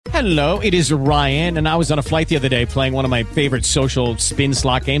Hello, it is Ryan, and I was on a flight the other day playing one of my favorite social spin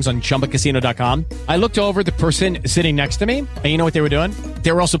slot games on ChumbaCasino.com. I looked over at the person sitting next to me, and you know what they were doing?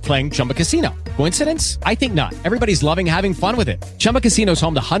 They were also playing Chumba Casino. Coincidence? I think not. Everybody's loving having fun with it. Chumba Casino is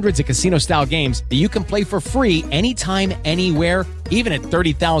home to hundreds of casino-style games that you can play for free anytime, anywhere, even at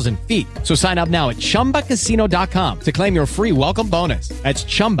 30,000 feet. So sign up now at ChumbaCasino.com to claim your free welcome bonus. That's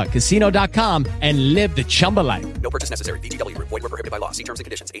ChumbaCasino.com and live the Chumba life. No purchase necessary. VGW. Void where prohibited by law. See terms and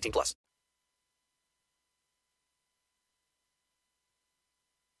conditions. 18 plus.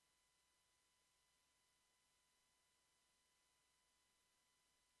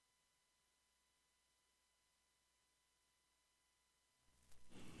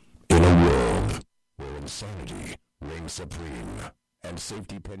 In a world where insanity reigns supreme and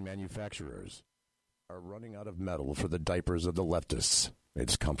safety pin manufacturers are running out of metal for the diapers of the leftists,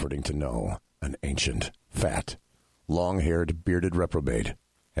 it's comforting to know an ancient, fat, long-haired, bearded reprobate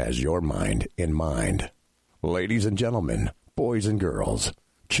has your mind in mind. Ladies and gentlemen, boys and girls,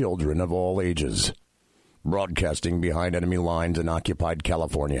 children of all ages, broadcasting behind enemy lines in occupied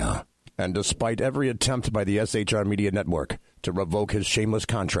California. And despite every attempt by the SHR Media Network to revoke his shameless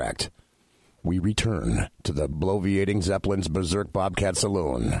contract, we return to the bloviating Zeppelin's Berserk Bobcat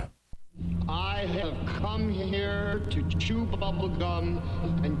Saloon. I have come here to chew bubblegum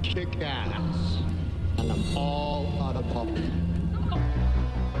and kick ass. And I'm all out of bubblegum.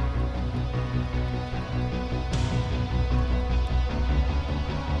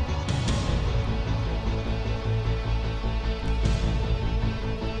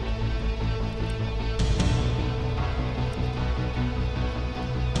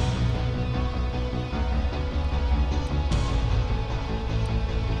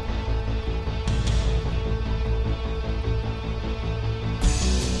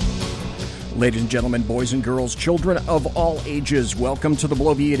 Ladies and gentlemen, boys and girls, children of all ages, welcome to the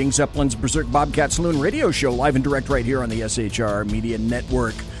bloviating Zeppelin's Berserk Bobcat Saloon radio show, live and direct right here on the SHR Media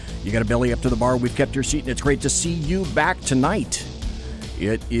Network. You got a belly up to the bar, we've kept your seat, and it's great to see you back tonight.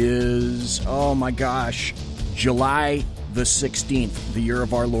 It is, oh my gosh, July the 16th, the year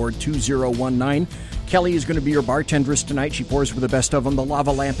of our Lord 2019. Kelly is going to be your bartendress tonight. She pours for the best of them. The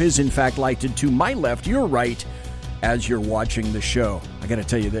lava lamp is, in fact, lighted to my left, your right, as you're watching the show. I got to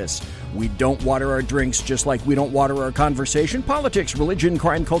tell you this. We don't water our drinks just like we don't water our conversation. Politics, religion,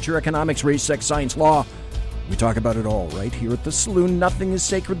 crime, culture, economics, race, sex, science, law. We talk about it all right here at the saloon. Nothing is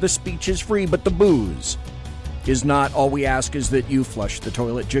sacred. The speech is free, but the booze is not. All we ask is that you flush the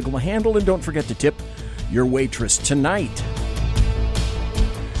toilet, jiggle the handle, and don't forget to tip your waitress. Tonight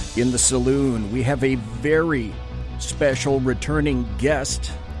in the saloon, we have a very special returning guest,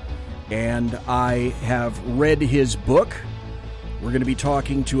 and I have read his book. We're going to be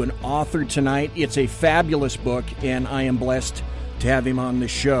talking to an author tonight. It's a fabulous book, and I am blessed to have him on the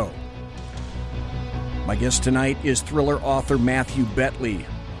show. My guest tonight is thriller author Matthew Betley,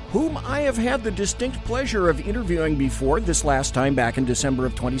 whom I have had the distinct pleasure of interviewing before, this last time back in December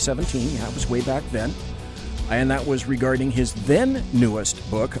of 2017. Yeah, it was way back then. And that was regarding his then newest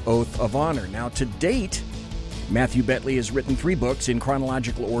book, Oath of Honor. Now, to date, Matthew Betley has written 3 books in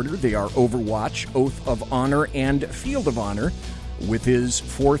chronological order. They are Overwatch, Oath of Honor, and Field of Honor, with his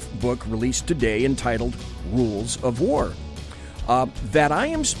 4th book released today entitled Rules of War. That I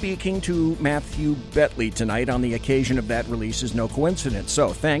am speaking to Matthew Betley tonight on the occasion of that release is no coincidence.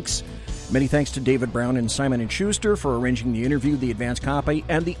 So many thanks to David Brown and Simon & Schuster for arranging the interview, the advance copy,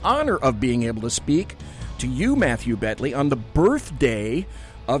 and the honor of being able to speak to you, Matthew Betley, on the birthday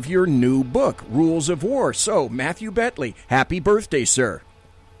of your new book, Rules of War. So, Matthew Betley, happy birthday, sir.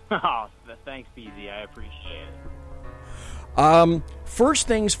 Oh, thanks, BZ. I appreciate it. First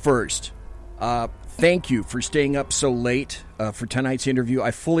things first, thank you for staying up so late for tonight's interview.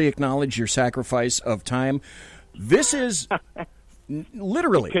 I fully acknowledge your sacrifice of time. This is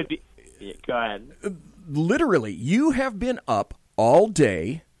literally... Could be. Go ahead. Literally, you have been up all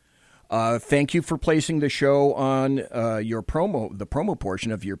day. Thank you for placing the show on the promo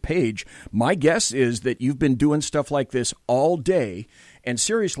portion of your page. My guess is that you've been doing stuff like this all day. And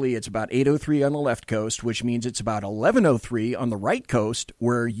seriously, it's about 8:03 on the left coast, which means it's about 11:03 on the right coast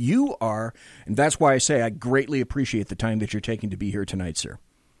where you are. And that's why I say I greatly appreciate the time that you're taking to be here tonight, sir.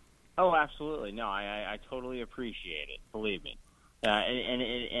 Oh, absolutely. No, I totally appreciate it. Believe me.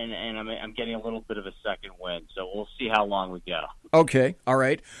 And I'm getting a little bit of a second wind, so we'll see how long we go. Okay. All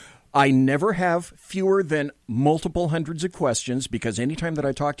right. I never have fewer than multiple hundreds of questions because anytime that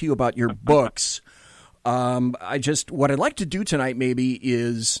I talk to you about your books, what I'd like to do tonight maybe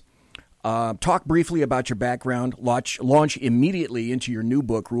is talk briefly about your background, launch immediately into your new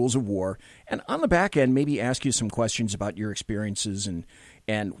book, Rules of War, and on the back end maybe ask you some questions about your experiences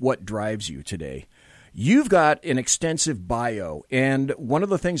and what drives you today. You've got an extensive bio, and one of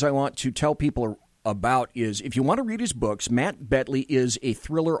the things I want to tell people about is if you want to read his books, Matt Betley is a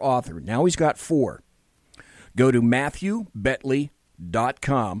thriller author. Now he's got 4. Go to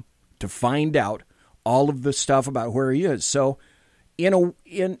MatthewBetley.com to find out all of the stuff about where he is. So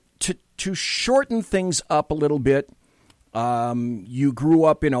to shorten things up a little bit, you grew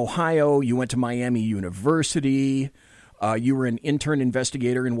up in Ohio, you went to Miami University, you were an intern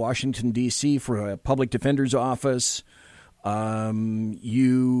investigator in Washington, D.C. for a public defender's office.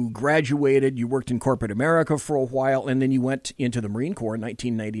 You graduated, you worked in corporate America for a while, and then you went into the Marine Corps in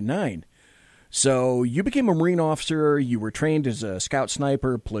 1999. So you became a Marine officer, you were trained as a scout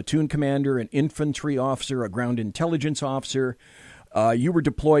sniper, platoon commander, an infantry officer, a ground intelligence officer. You were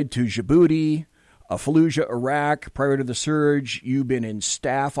deployed to Djibouti, Fallujah, Iraq. Prior to the surge, you've been in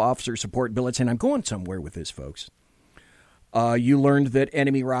staff officer support billets, and I'm going somewhere with this, folks. You learned that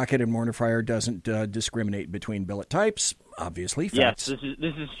enemy rocket and mortar fire doesn't discriminate between billet types. Obviously, facts. Yes,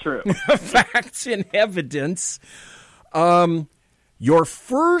 this is true. Facts and evidence. Your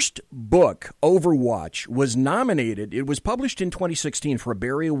first book, Overwatch, was nominated. It was published in 2016 for a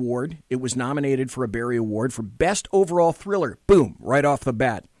Barry Award. It was nominated for a Barry Award for Best Overall Thriller. Boom, right off the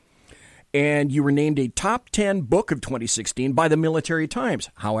bat. And you were named a top 10 book of 2016 by the Military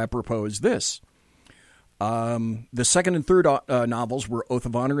Times. How apropos is this? The second and third novels were Oath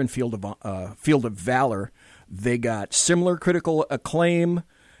of Honor and Field of Valor. They got similar critical acclaim,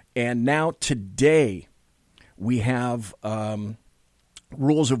 and now today we have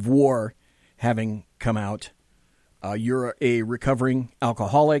Rules of War having come out. You're a recovering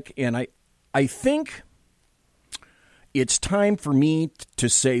alcoholic, and I think it's time for me to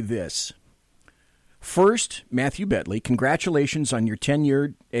say this. First, Matthew Betley, congratulations on your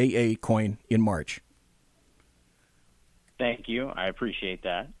 10-year AA coin in March. Thank you. I appreciate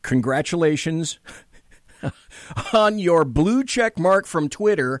that. Congratulations on your blue check mark from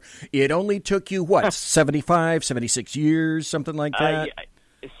Twitter. It only took you, 75, 76 years, something like that?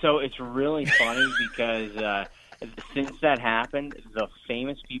 So it's really funny because since that happened, the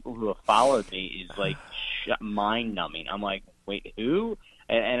famous people who have followed me is like mind-numbing. I'm like, wait, who?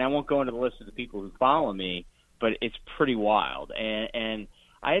 And I won't go into the list of the people who follow me, but it's pretty wild. And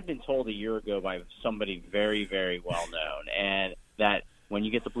I had been told a year ago by somebody very, very well known, and that when you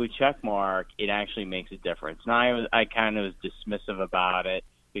get the blue check mark, it actually makes a difference. Now, I kind of was dismissive about it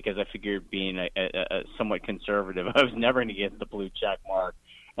because I figured being a somewhat conservative, I was never going to get the blue check mark.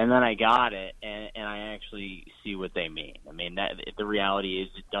 And then I got it, and I actually see what they mean. I mean, the reality is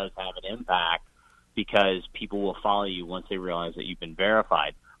it does have an impact because people will follow you once they realize that you've been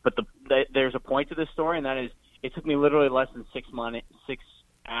verified. But there's a point to this story, and that is it took me literally less than 6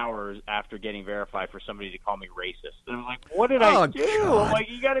 hours after getting verified for somebody to call me racist. And I'm like, what did I do? God. I'm like,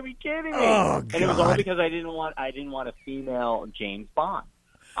 you got to be kidding me. And it was all because I didn't want a female James Bond.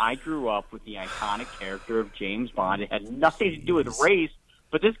 I grew up with the iconic character of James Bond. It had nothing to do with race,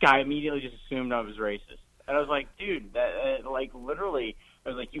 but this guy immediately just assumed I was racist. And I was like, dude, literally, I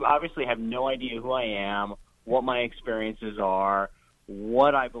was like, you obviously have no idea who I am, what my experiences are,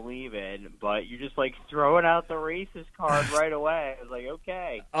 what I believe in, but you're just like throwing out the racist card right away. I was like,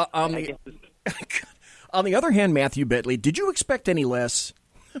 okay. On the other hand, Matthew Betley, did you expect any less?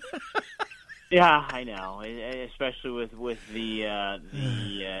 Yeah, I know, especially with the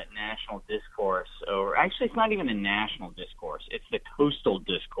national discourse. Or actually, it's not even the national discourse; it's the coastal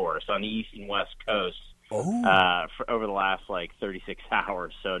discourse on the East and West Coast. For over the last 36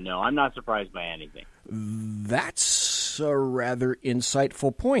 hours. So no, I'm not surprised by anything. That's a rather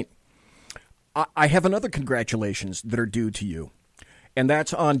insightful point. I have another congratulations that are due to you, and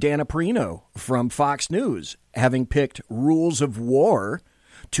that's on Dana Perino from Fox News, having picked Rules of War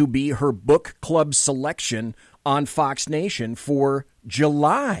to be her book club selection on Fox Nation for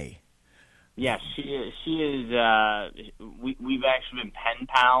July. Yes, she is. We've actually been pen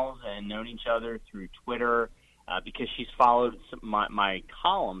pals and known each other through Twitter because she's followed my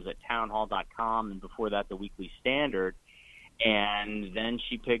columns at townhall.com and before that the Weekly Standard. And then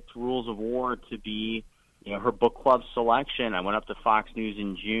she picked Rules of War to be her book club selection. I went up to Fox News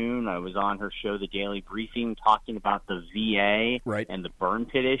in June. I was on her show, The Daily Briefing, talking about the VA and the burn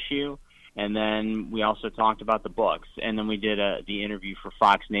pit issue. And then we also talked about the books. And then we did the interview for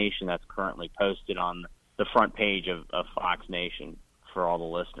Fox Nation that's currently posted on the front page of Fox Nation for all the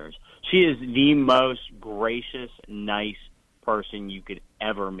listeners. She is the most gracious, nice person you could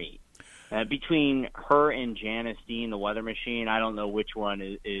ever meet. Between her and Janice Dean, the weather machine, I don't know which one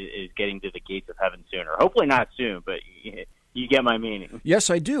is getting to the gates of heaven sooner. Hopefully not soon, but you get my meaning. Yes,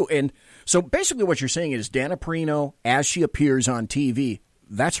 I do. And so basically what you're saying is Dana Perino, as she appears on TV,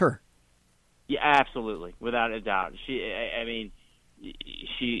 that's her. Yeah, absolutely, without a doubt. She's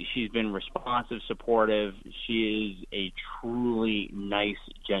been responsive, supportive. She is a truly nice,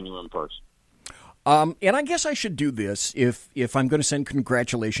 genuine person. And I guess I should do this if I'm going to send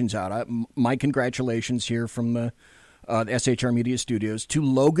congratulations out. My congratulations here from the SHR Media Studios to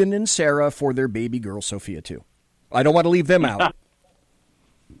Logan and Sarah for their baby girl, Sophia, too. I don't want to leave them out.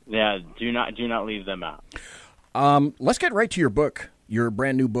 Yeah, do not leave them out. Let's get right to your book, your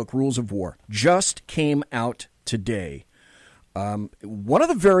brand new book, Rules of War. Just came out today. One of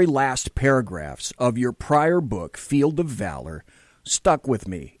the very last paragraphs of your prior book, Field of Valor, stuck with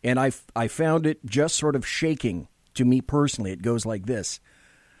me, and I found it just sort of shaking to me personally. It goes like this.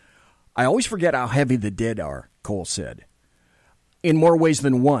 I always forget how heavy the dead are, Cole said. In more ways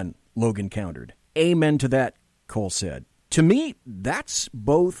than one, Logan countered. Amen to that, Cole said. To me, that's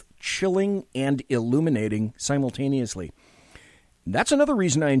both chilling and illuminating simultaneously. That's another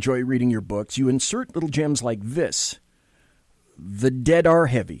reason I enjoy reading your books. You insert little gems like this. The dead are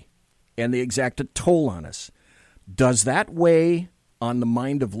heavy, and they exact a toll on us. Does that weigh on the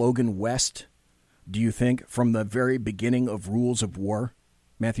mind of Logan West, do you think, from the very beginning of Rules of War,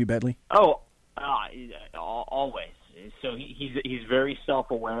 Matthew Betley? Oh, always. So he's very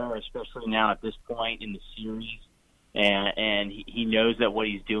self-aware, especially now at this point in the series, and he knows that what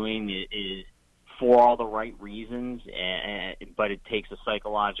he's doing is for all the right reasons, but it takes a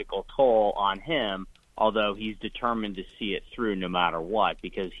psychological toll on him, although he's determined to see it through no matter what,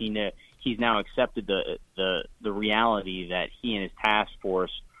 because he's now accepted the reality that he and his task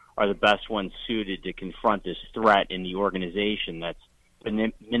force are the best ones suited to confront this threat in the organization that's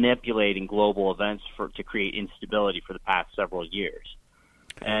been manipulating global events to create instability for the past several years.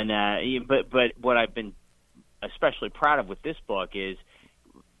 And but what I've been especially proud of with this book is,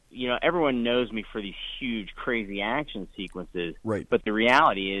 everyone knows me for these huge, crazy action sequences. Right. But the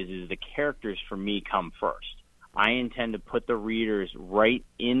reality is the characters for me come first. I intend to put the readers right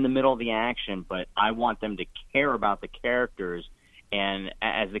in the middle of the action, but I want them to care about the characters, and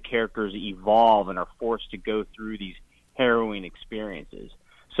as the characters evolve and are forced to go through these harrowing experiences.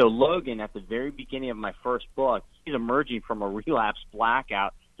 So Logan, at the very beginning of my first book, he's emerging from a relapse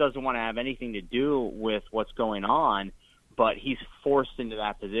blackout, doesn't want to have anything to do with what's going on, but he's forced into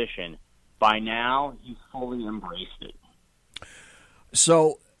that position. By now, he's fully embraced it.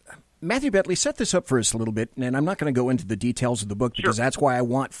 So, Matthew Betley, set this up for us a little bit, and I'm not going to go into the details of the book because that's why I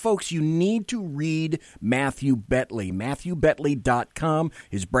want folks, you need to read Matthew Betley. MatthewBetley.com,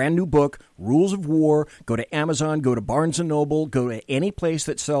 his brand new book, Rules of War. Go to Amazon, go to Barnes & Noble, go to any place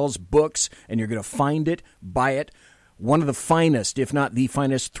that sells books, and you're going to find it, buy it. One of the finest, if not the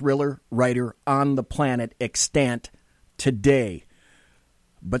finest, thriller writer on the planet extant today.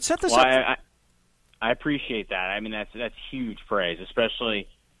 But set this up. I appreciate that. I mean, that's huge praise, especially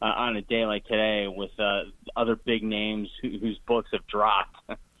on a day like today with other big names whose books have dropped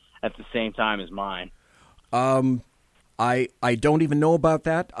at the same time as mine. I don't even know about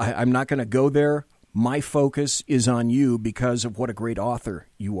that. I'm not going to go there. My focus is on you because of what a great author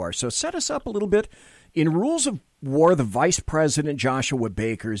you are. So set us up a little bit. In Rules of War, the Vice President, Joshua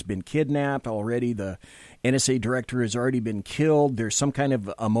Baker, has been kidnapped already. The NSA director has already been killed. There's some kind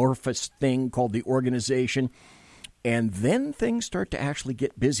of amorphous thing called the organization. And then things start to actually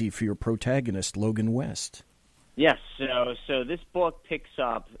get busy for your protagonist, Logan West. Yes, so this book picks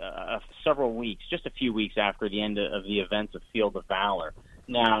up several weeks, just a few weeks after the end of the events of Field of Valor.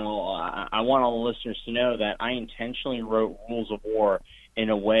 Now, I want all the listeners to know that I intentionally wrote Rules of War in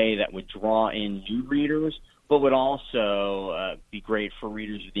a way that would draw in new readers, but would also be great for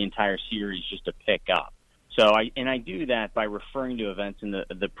readers of the entire series just to pick up. So I do that by referring to events in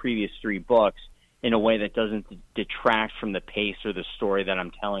the previous three books in a way that doesn't detract from the pace or the story that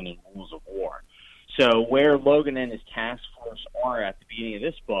I'm telling in Rules of War. So where Logan and his task force are at the beginning of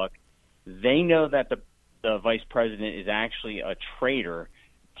this book, they know that the vice president is actually a traitor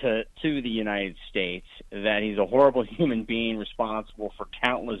to the United States, that he's a horrible human being responsible for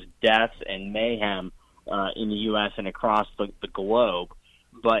countless deaths and mayhem in the U.S. and across the globe.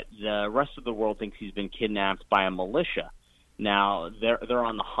 But the rest of the world thinks he's been kidnapped by a militia. Now, they're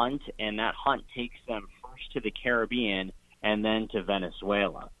on the hunt, and that hunt takes them first to the Caribbean and then to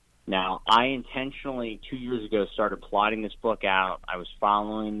Venezuela. Now, I intentionally, 2 years ago, started plotting this book out. I was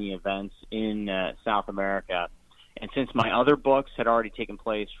following the events in South America. And since my other books had already taken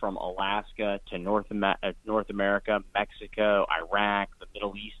place from Alaska to North America, Mexico, Iraq, the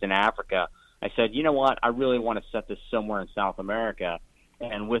Middle East, and Africa, I said, you know what, I really want to set this somewhere in South America.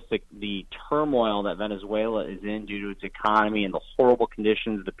 And with the turmoil that Venezuela is in due to its economy and the horrible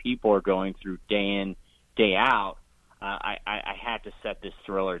conditions the people are going through day in, day out, I had to set this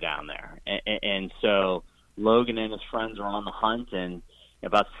thriller down there. And so Logan and his friends are on the hunt, and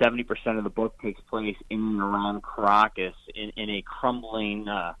about 70% of the book takes place in and around Caracas in a crumbling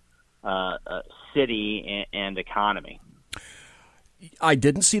city and economy. I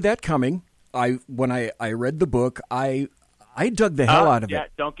didn't see that coming. When I read the book, I dug the hell out of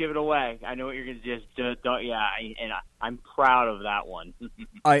it. Don't give it away. I know what you're going to just don't. Yeah, I'm proud of that one.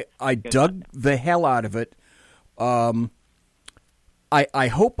 I dug the hell out of it. I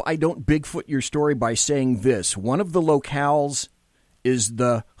hope I don't Bigfoot your story by saying this. One of the locales is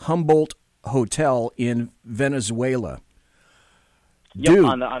the Humboldt Hotel in Venezuela. Yep, Dude,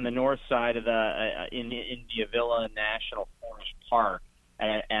 on the north side of the in Avila National Forest Park,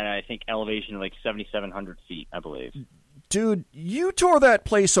 and I think elevation of like 7,700 feet, I believe. Dude, you tore that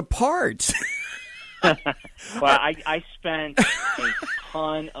place apart. Well, I spent a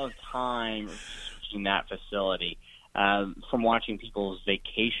ton of time researching that facility, from watching people's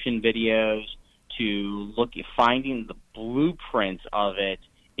vacation videos to finding the blueprints of it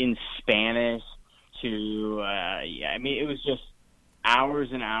in Spanish. It was just hours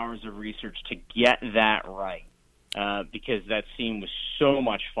and hours of research to get that right, because that scene was so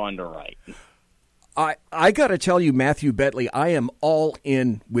much fun to write. I got to tell you, Matthew Betley, I am all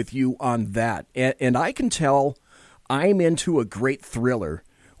in with you on that. And I can tell I'm into a great thriller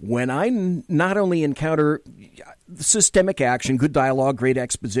when I not only encounter systemic action, good dialogue, great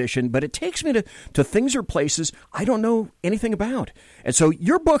exposition, but it takes me to things or places I don't know anything about. And so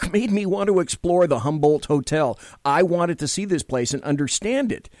your book made me want to explore the Humboldt Hotel. I wanted to see this place and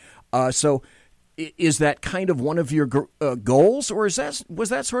understand it. So is that kind of one of your goals, or was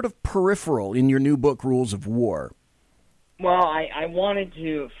that sort of peripheral in your new book, Rules of War? Well, I wanted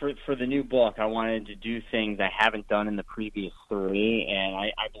to, for the new book, I wanted to do things I haven't done in the previous three, and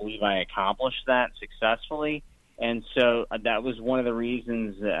I believe I accomplished that successfully. And so that was one of the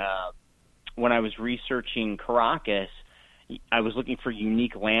reasons when I was researching Caracas, I was looking for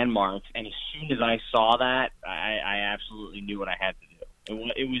unique landmarks, and as soon as I saw that, I absolutely knew what I had to do.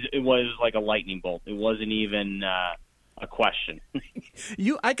 It was like a lightning bolt. It wasn't even a question.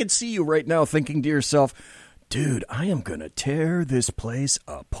 I could see you right now thinking to yourself, dude, I am going to tear this place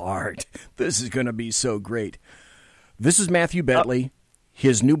apart. This is going to be so great. This is Matthew Betley.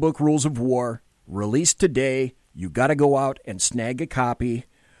 His new book, Rules of War, released today. You got to go out and snag a copy.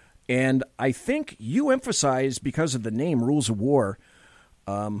 And I think you emphasize, because of the name Rules of War,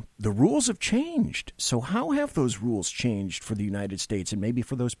 the rules have changed. So how have those rules changed for the United States and maybe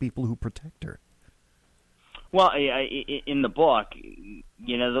for those people who protect her? Well, in the book,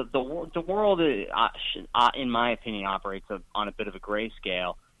 the world, in my opinion, operates on a bit of a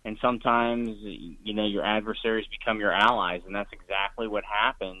grayscale, and sometimes, your adversaries become your allies, and that's exactly what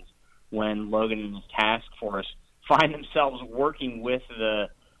happens when Logan and his task force find themselves working with the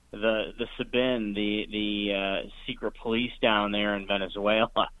SEBIN, the secret police down there in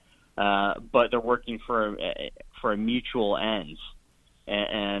Venezuela, but they're working for a mutual ends.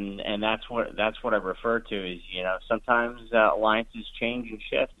 And that's what I refer to is, sometimes alliances change and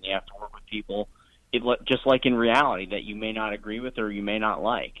shift, and you have to work with people, just like in reality, that you may not agree with or you may not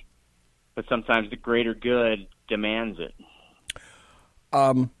like. But sometimes the greater good demands it.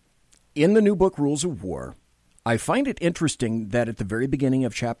 In the new book, Rules of War, I find it interesting that at the very beginning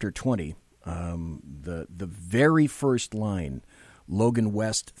of Chapter 20, the very first line, Logan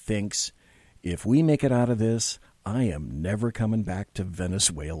West thinks, if we make it out of this, I am never coming back to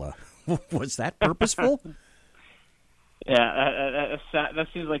Venezuela. Was that purposeful? Yeah, that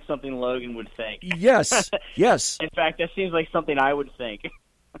seems like something Logan would think. Yes, yes. In fact, that seems like something I would think.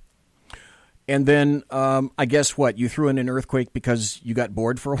 And then, I guess what? You threw in an earthquake because you got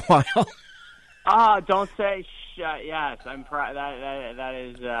bored for a while? Don't say yes. I'm proud. That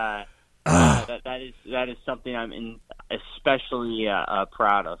is something I'm especially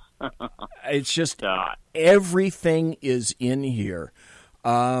proud of. It's just everything is in here.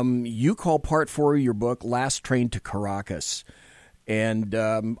 You call Part 4 of your book "Last Train to Caracas," and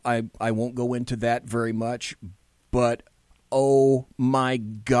I won't go into that very much, but oh my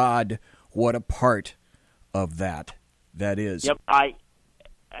God, what a part of that is. Yep,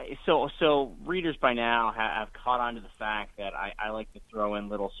 So readers by now have caught on to the fact that I like to throw in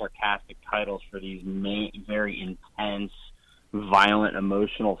little sarcastic titles for these very intense, violent,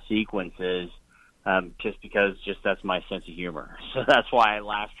 emotional sequences, just because that's my sense of humor. So that's why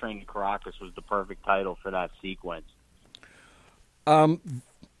Last Train to Caracas was the perfect title for that sequence.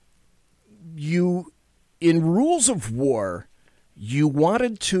 You, in Rules of War, you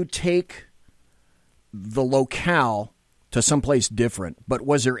wanted to take the locale to someplace different. But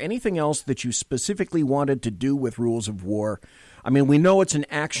was there anything else that you specifically wanted to do with Rules of War? I mean, we know it's an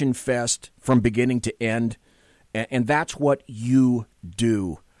action fest from beginning to end, and that's what you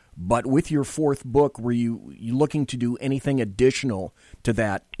do. But with your fourth book, were you looking to do anything additional to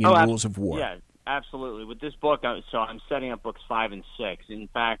that in Rules of War? Yeah, absolutely. With this book, so I'm setting up books 5 and 6. In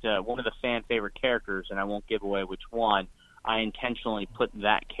fact, one of the fan favorite characters, and I won't give away which one, I intentionally put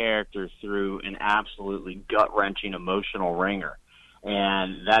that character through an absolutely gut-wrenching emotional ringer.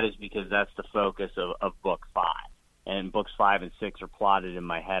 And that is because that's the focus of book 5. And books 5 and 6 are plotted in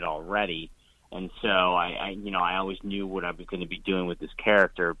my head already. And so I always knew what I was going to be doing with this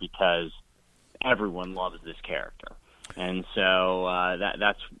character because everyone loves this character. And so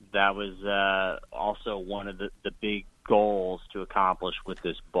that was also one of the big goals to accomplish with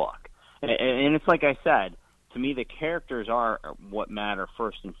this book. And it's like I said, to me, the characters are what matter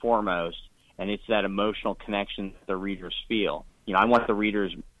first and foremost, and it's that emotional connection that the readers feel. You know, I want the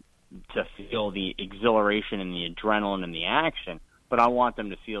readers to feel the exhilaration and the adrenaline and the action, but I want them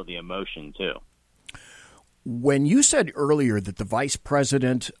to feel the emotion too. When you said earlier that the Vice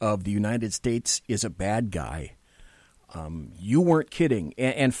President of the United States is a bad guy, you weren't kidding.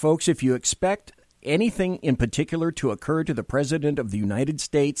 And folks, if you expect anything in particular to occur to the President of the United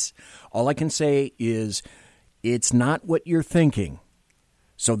States, all I can say is it's not what you're thinking.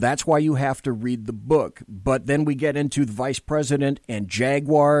 So that's why you have to read the book. But then we get into the Vice President and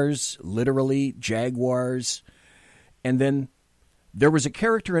Jaguars, literally Jaguars. And then there was a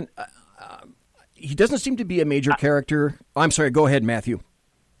character in... he doesn't seem to be a major character. I'm sorry, go ahead, Matthew.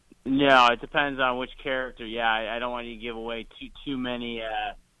 No, it depends on which character. Yeah, I don't want you to give away too many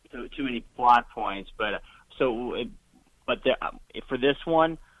plot points. But for this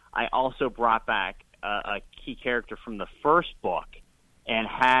one, I also brought back a key character from the first book and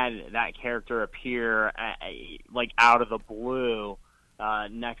had that character appear like out of the blue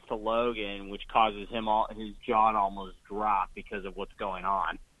next to Logan, which causes his jaw to almost drop because of what's going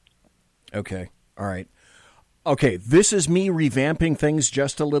on. Okay. All right. Okay, this is me revamping things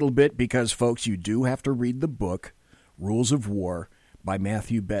just a little bit because, folks, you do have to read the book, Rules of War, by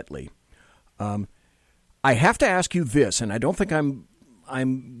Matthew Betley. I have to ask you this, and I don't think I'm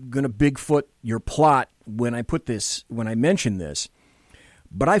going to Bigfoot your plot when I mention this,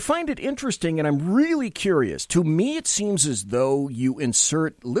 but I find it interesting, and I'm really curious. To me, it seems as though you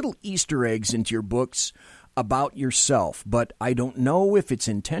insert little Easter eggs into your books about yourself, but I don't know if it's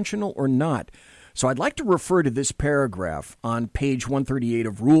intentional or not. So I'd like to refer to this paragraph on page 138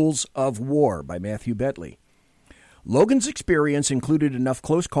 of Rules of War by Matthew Betley. Logan's experience included enough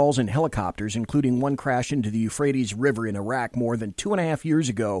close calls in helicopters, including one crash into the Euphrates River in Iraq more than 2.5 years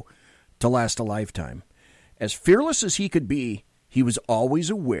ago, to last a lifetime. As fearless as he could be, he was always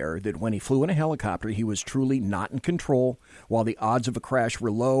aware that when he flew in a helicopter, he was truly not in control, while the odds of a crash were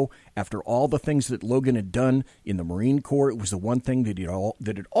low. After all the things that Logan had done in the Marine Corps, it was the one thing that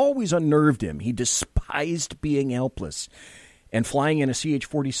had always unnerved him. He despised being helpless. And flying in a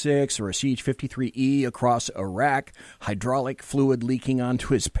CH-46 or a CH-53E across Iraq, hydraulic fluid leaking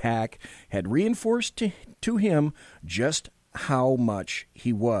onto his pack, had reinforced to him just how much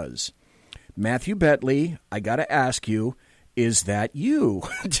he was. Matthew Betley, I got to ask you, is that you?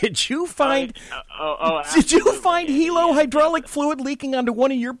 Did you find helo hydraulic fluid leaking onto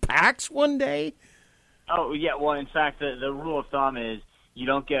one of your packs one day? Oh, yeah. Well, in fact, the rule of thumb is you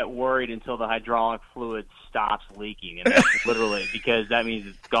don't get worried until the hydraulic fluid stops leaking. And that's literally because that means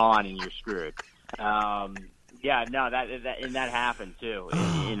it's gone and you're screwed. Yeah, no, that happened too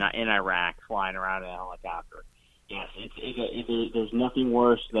in Iraq, flying around in a helicopter. Yes, there's nothing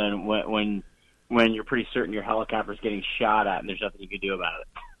worse than when you're pretty certain your helicopter's getting shot at and there's nothing you can do about it.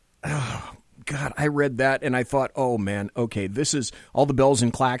 Oh, God, I read that and I thought, oh, man, okay, this is all the bells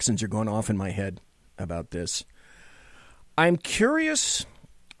and claxons are going off in my head about this. I'm curious,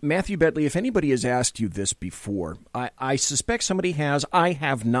 Matthew Betley, if anybody has asked you this before. I suspect somebody has. I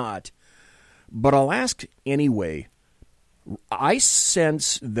have not. But I'll ask anyway. I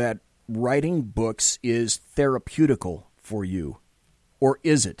sense that writing books is therapeutical for you. Or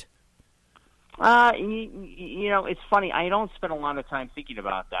is it? It's funny. I don't spend a lot of time thinking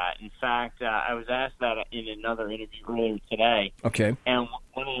about that. In fact, I was asked that in another interview earlier today. Okay. And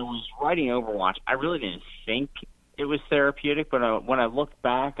when I was writing Overwatch, I really didn't think it was therapeutic, but when I looked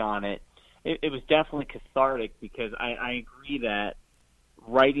back on it, it was definitely cathartic because I agree that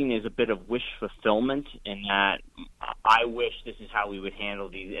writing is a bit of wish fulfillment in that I wish this is how we would handle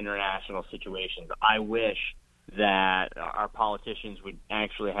these international situations. I wish that our politicians would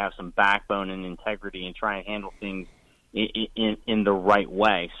actually have some backbone and integrity and try and handle things in the right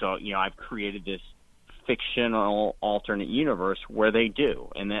way. So, I've created this fictional alternate universe where they do,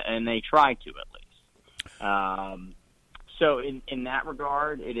 and they try to at least. So in that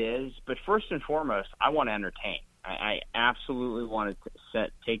regard, it is. But first and foremost, I want to entertain. I absolutely want to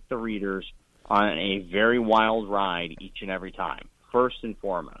take the readers on a very wild ride each and every time, first and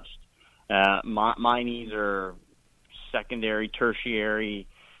foremost. My needs are secondary, tertiary,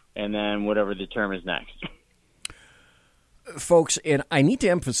 and then whatever the term is next. Folks, and I need to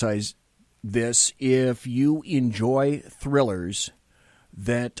emphasize this, if you enjoy thrillers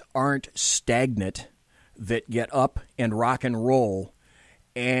that aren't stagnant, that get up and rock and roll,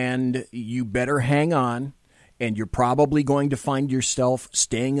 and you better hang on, and you're probably going to find yourself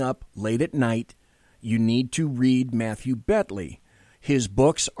staying up late at night, you need to read Matthew Betley. His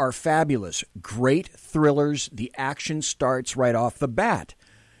books are fabulous, great thrillers. The action starts right off the bat.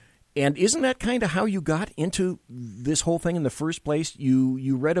 And isn't that kind of how you got into this whole thing in the first place?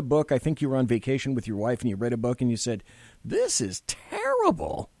 You read a book, I think you were on vacation with your wife, and you read a book and you said, this is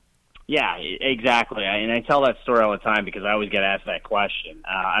terrible. Yeah, exactly. And I tell that story all the time because I always get asked that question.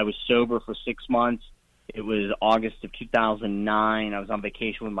 I was sober for 6 months. It was August of 2009. I was on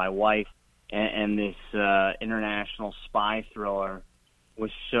vacation with my wife, and this international spy thriller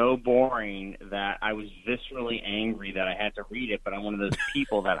was so boring that I was viscerally angry that I had to read it, but I'm one of those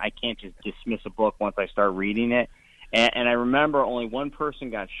people that I can't just dismiss a book once I start reading it. And I remember only one person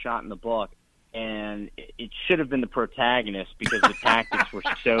got shot in the book, and it should have been the protagonist because the tactics were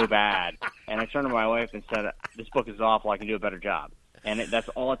so bad. And I turned to my wife and said, this book is awful, I can do a better job. And that's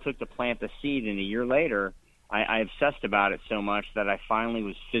all it took to plant the seed, and a year later, I obsessed about it so much that I finally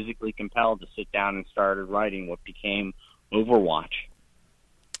was physically compelled to sit down and started writing what became Overwatch.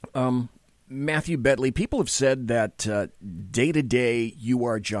 Matthew Betley, people have said that day to day you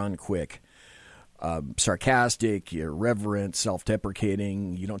are John Quick. Sarcastic, irreverent,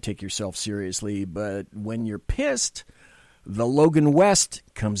 self-deprecating, you don't take yourself seriously, but when you're pissed, the Logan West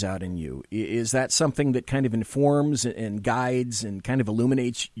comes out in you. Is that something that kind of informs and guides and kind of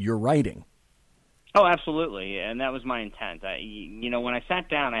illuminates your writing? Oh, absolutely, and that was my intent. When I sat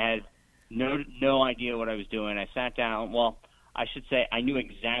down, I had no idea what I was doing. I sat down, I should say I knew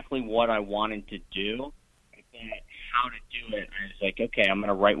exactly what I wanted to do, but how to do it, I was like, okay, I'm going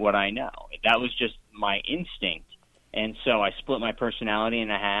to write what I know. That was just my instinct. And so I split my personality in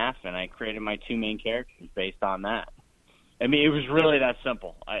half, and I created my two main characters based on that. I mean, it was really that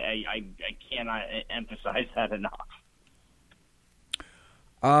simple. I cannot emphasize that enough.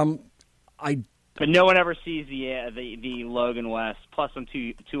 But no one ever sees the Logan West. Plus, I'm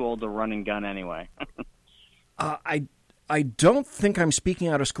too old to run and gun anyway. I don't think I'm speaking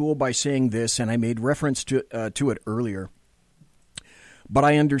out of school by saying this, and I made reference to it earlier. But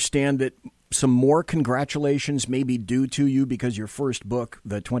I understand that some more congratulations may be due to you because your first book,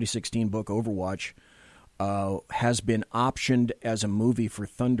 the 2016 book Overwatch, has been optioned as a movie for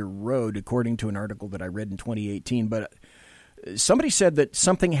Thunder Road, according to an article that I read in 2018. But somebody said that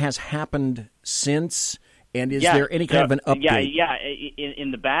something has happened since, and is there any kind of an update? Yeah.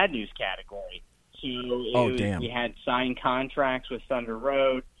 In the bad news category. So damn. We had signed contracts with Thunder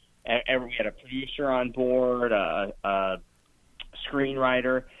Road. We had a producer on board, a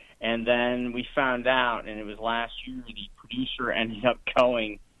screenwriter, and then we found out, and it was last year, the producer ended up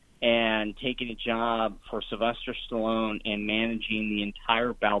going and taking a job for Sylvester Stallone and managing the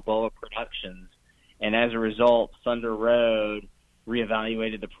entire Balboa Productions. And as a result, Thunder Road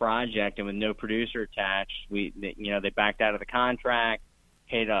reevaluated the project, and with no producer attached, they backed out of the contract,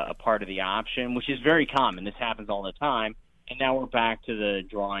 paid a part of the option, which is very common. This happens all the time. And now we're back to the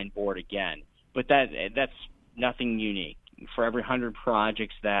drawing board again. But that's nothing unique. For every 100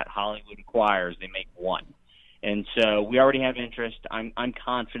 projects that Hollywood acquires, they make one. And so we already have interest. I'm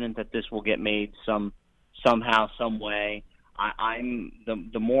confident that this will get made somehow, some way.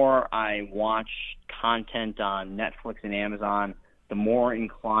 The more I watch content on Netflix and Amazon, the more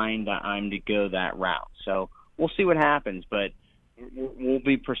inclined I'm to go that route. So we'll see what happens, but we'll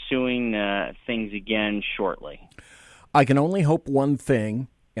be pursuing things again shortly. I can only hope one thing,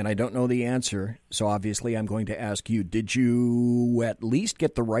 and I don't know the answer, so obviously I'm going to ask you. Did you at least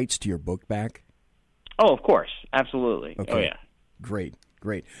get the rights to your book back? Oh, of course. Absolutely. Okay. Oh, yeah. Great.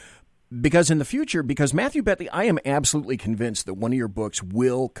 Because in the future, because Matthew Betley, I am absolutely convinced that one of your books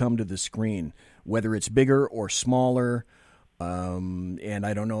will come to the screen, whether it's bigger or smaller. And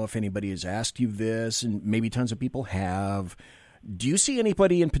I don't know if anybody has asked you this, and maybe tons of people have. Do you see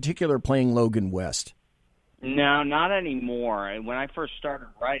anybody in particular playing Logan West? No, not anymore. When I first started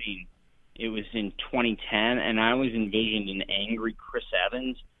writing, it was in 2010, and I always envisioned an angry Chris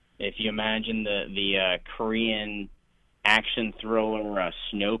Evans. If you imagine the Korean action thriller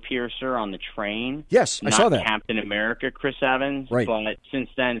Snowpiercer on the train. Yes, I saw that. Not Captain America, Chris Evans. Right. But since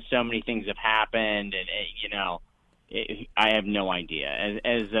then, so many things have happened, and I have no idea.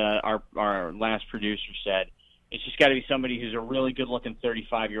 As our last producer said, it's just got to be somebody who's a really good-looking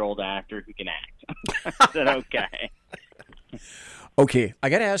 35-year-old actor who can act. I said, okay. Okay, I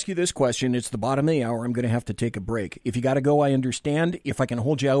got to ask you this question. It's the bottom of the hour. I'm going to have to take a break. If you got to go, I understand. If I can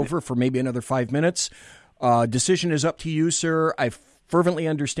hold you over for maybe another 5 minutes, decision is up to you, sir. I fervently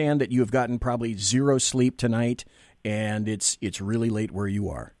understand that you have gotten probably zero sleep tonight, and it's really late where you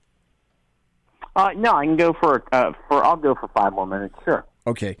are. No, I can go I'll go for 5 more minutes, sure.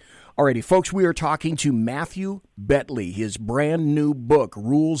 Okay. Alrighty, folks, we are talking to Matthew Bettley. His brand new book,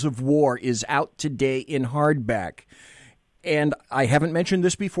 Rules of War, is out today in hardback. And I haven't mentioned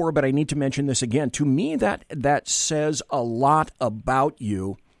this before, but I need to mention this again. To me, that says a lot about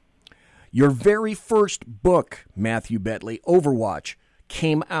you. Your very first book, Matthew Bettley, Overwatch,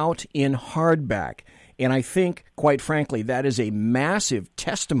 came out in hardback. And I think, quite frankly, that is a massive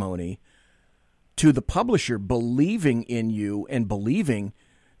testimony to the publisher believing in you and believing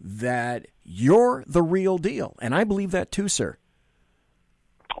that you're the real deal. And I believe that too, sir.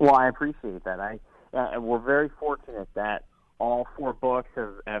 Well, I appreciate that. We're very fortunate that all 4 books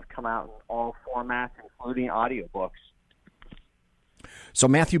have come out in all formats, including audiobooks. So,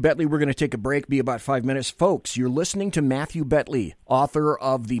 Matthew Bettley, we're going to take a break, be about 5 minutes. Folks, you're listening to Matthew Bettley, author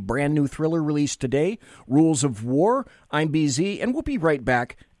of the brand new thriller released today, Rules of War. I'm BZ, and we'll be right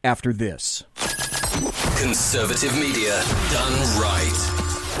back after this. Conservative media done right.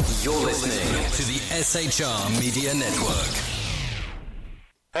 You're listening to the SHR Media Network.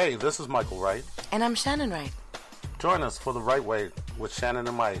 Hey, this is Michael Wright. And I'm Shannon Wright. Join us for The Right Way with Shannon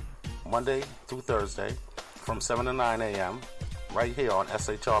and Mike, Monday through Thursday from 7 to 9 a.m. right here on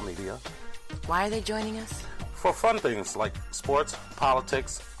SHR Media. Why are they joining us? For fun things like sports,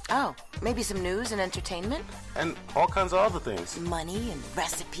 politics. Oh, maybe some news and entertainment? And all kinds of other things. Money and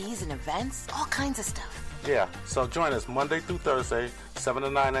recipes and events, all kinds of stuff. Yeah, so join us Monday through Thursday, 7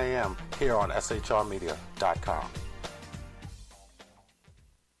 to 9 a.m. here on shrmedia.com.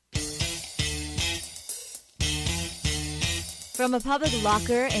 From a public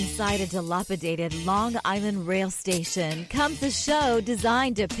locker inside a dilapidated Long Island rail station comes a show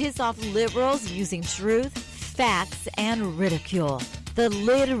designed to piss off liberals using truth, facts, and ridicule. The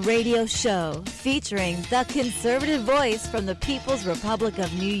Lid Radio Show, featuring the conservative voice from the People's Republic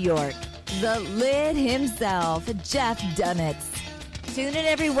of New York, the Lid himself, Jeff Dunitz. Tune in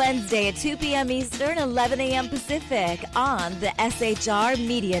every Wednesday at 2 p.m. Eastern, 11 a.m. Pacific on the SHR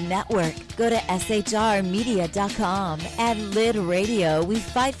Media Network. Go to shrmedia.com. At Lid Radio, we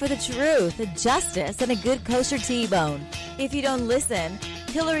fight for the truth, justice, and a good kosher T-bone. If you don't listen,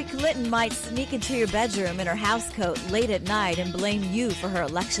 Hillary Clinton might sneak into your bedroom in her housecoat late at night and blame you for her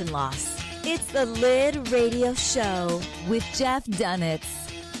election loss. It's the Lid Radio Show with Jeff Dunitz.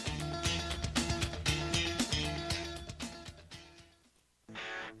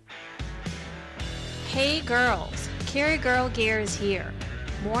 Hey girls, Carry Girl Gear is here.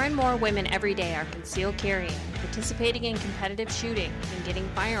 More and more women every day are concealed carrying, participating in competitive shooting, and getting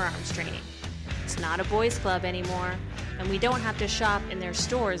firearms training. It's not a boys' club anymore, and we don't have to shop in their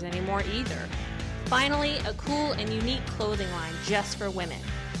stores anymore either. Finally, a cool and unique clothing line just for women.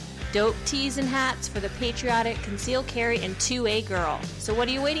 Dope tees and hats for the patriotic concealed carry and 2A girl. So what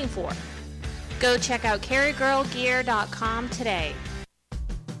are you waiting for? Go check out carrygirlgear.com today.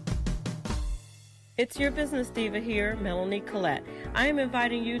 It's your business diva here, Melanie Collette. I am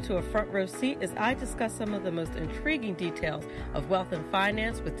inviting you to a front row seat as I discuss some of the most intriguing details of wealth and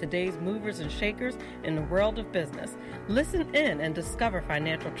finance with today's movers and shakers in the world of business. Listen in and discover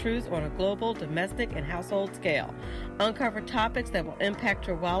financial truths on a global, domestic, and household scale. Uncover topics that will impact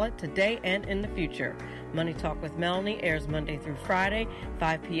your wallet today and in the future. Money Talk with Melanie airs Monday through Friday,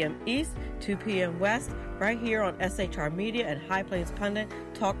 5 p.m. East, 2 p.m. West, right here on SHR Media and High Plains Pundit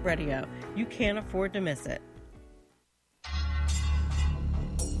Talk Radio. You can't afford to miss it.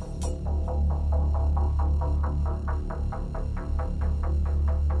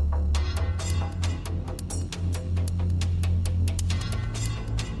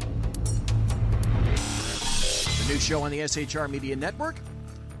 The new show on the SHR Media Network,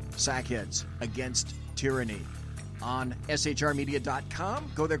 Sackheads Against Tyranny. On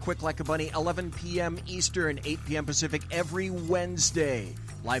shrmedia.com. Go there quick like a bunny, 11 p.m. Eastern, 8 p.m. Pacific, every Wednesday.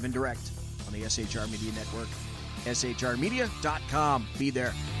 Live and direct on the SHR Media Network. shrmedia.com. Be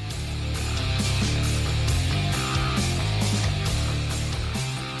there.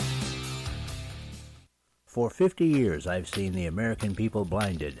 For 50 years, I've seen the American people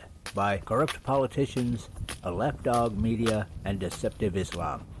blinded. by corrupt politicians, a lapdog media, and deceptive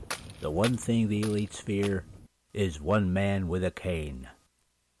Islam. The one thing the elites fear is one man with a cane.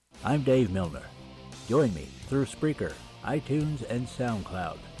 I'm Dave Milner. Join me through Spreaker, iTunes, and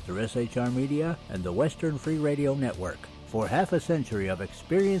SoundCloud, through SHR Media and the Western Free Radio Network, for half a century of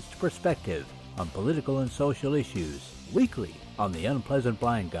experienced perspective on political and social issues, weekly on The Unpleasant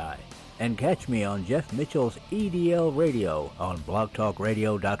Blind Guy. And catch me on Jeff Mitchell's EDL Radio on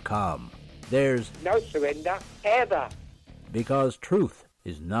blogtalkradio.com. There's no surrender, ever. Because truth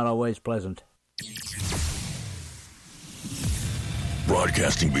is not always pleasant.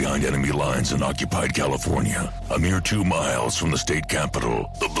 Broadcasting behind enemy lines in occupied California, a mere 2 miles from the state capital,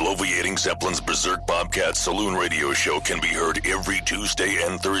 the bloviating Zeppelin's Berserk Bobcat Saloon radio show can be heard every Tuesday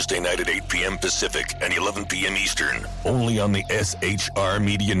and Thursday night at 8 p.m. Pacific and 11 p.m. Eastern, only on the SHR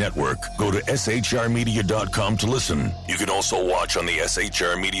Media Network. Go to shrmedia.com to listen. You can also watch on the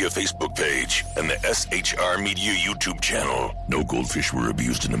SHR Media Facebook page and the SHR Media YouTube channel. No goldfish were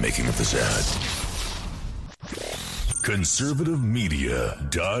abused in the making of this ad. Conservative media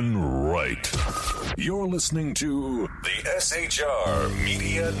done right. You're listening to the SHR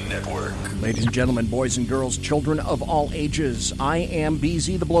Media Network. Ladies and gentlemen, boys and girls, children of all ages, I am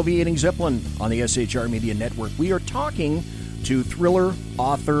BZ, the Bloviating Zeppelin, on the SHR Media Network. We are talking to thriller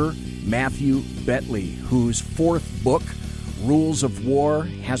author Matthew Betley, whose 4th book, Rules of War,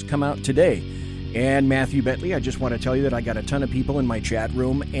 has come out today. And Matthew Betley, I just want to tell you that I got a ton of people in my chat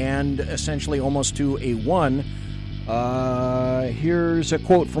room, and essentially almost to a one. Here's a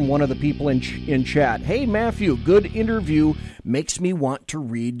quote from one of the people in chat. Hey, Matthew, good interview. Makes me want to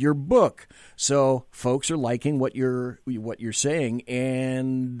read your book. So folks are liking what you're saying,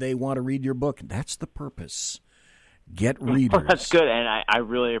 and they want to read your book. That's the purpose. Get readers. That's good, and I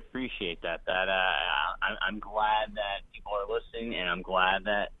really appreciate that. I'm glad that people are listening, and I'm glad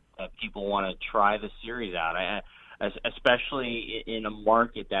that people want to try the series out. Especially in a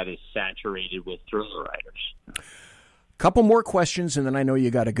market that is saturated with thriller writers. Couple more questions, and then I know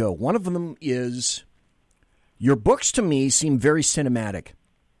you got to go. One of them is, your books to me seem very cinematic.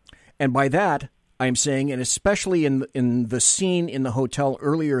 And by that, I'm saying, and especially in the scene in the hotel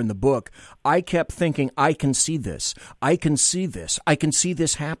earlier in the book, I kept thinking, I can see this. I can see this. I can see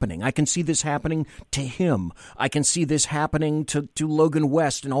this happening. I can see this happening to him. I can see this happening to Logan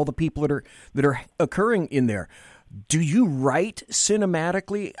West and all the people that are occurring in there. Do you write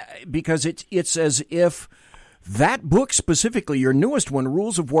cinematically? Because it's as if that book specifically, your newest one,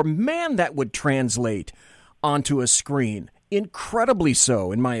 Rules of War, man, that would translate onto a screen. Incredibly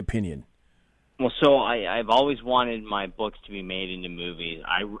so, in my opinion. Well, so I've always wanted my books to be made into movies.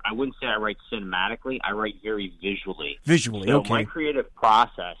 I wouldn't say I write cinematically. I write very visually. Visually, so okay. My creative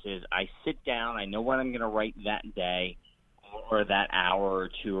process is I sit down, I know what I'm going to write that day or that hour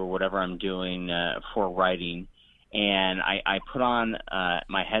or two or whatever I'm doing for writing. And I put on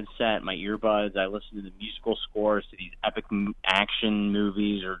my headset, my earbuds. I listen to the musical scores to these epic action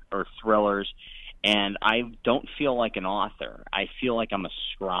movies or thrillers. And I don't feel like an author. I feel like I'm a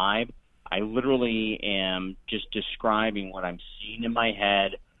scribe. I literally am just describing what I'm seeing in my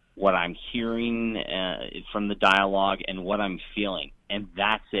head, what I'm hearing from the dialogue, and what I'm feeling. And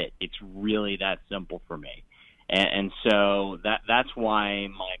that's it. It's really that simple for me. And so that's why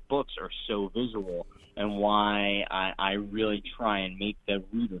my books are so visual, and why I really try and make the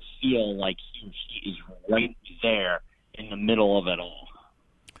reader feel like he is right there in the middle of it all.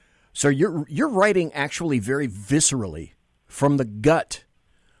 So you're writing actually very viscerally from the gut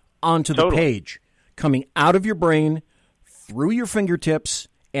onto the page, coming out of your brain, through your fingertips,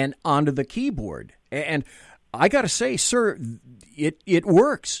 and onto the keyboard. And I got to say, sir, it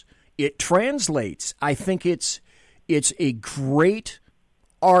works. It translates. I think it's a great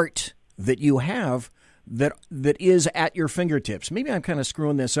art that you have that is at your fingertips. Maybe I'm kind of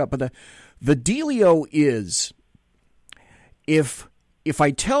screwing this up, but the dealio is, if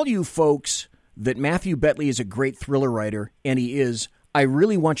I tell you folks that Matthew Betley is a great thriller writer, and he is, I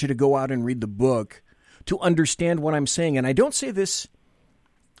really want you to go out and read the book to understand what I'm saying. And I don't say this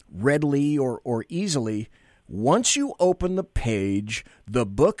readily or easily. Once you open the page, the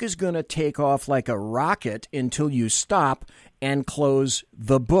book is going to take off like a rocket until you stop and close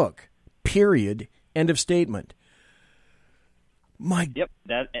the book. Period. End of statement. Yep.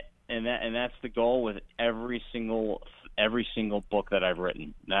 That's the goal with every single book that I've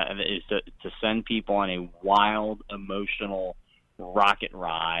written. That is to send people on a wild, emotional rocket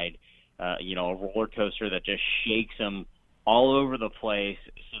ride, a roller coaster that just shakes them all over the place,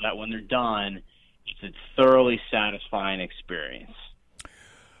 so that when they're done, it's a thoroughly satisfying experience.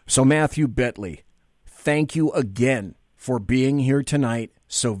 So Matthew Betley, thank you again for being here tonight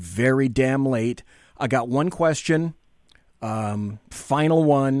so very damn late. I got one question, final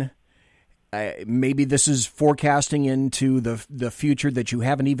one. Maybe this is forecasting into the future that you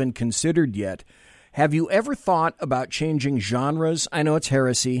haven't even considered yet. Have you ever thought about changing genres? I know it's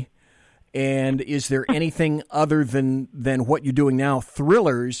heresy. And is there anything other than what you're doing now,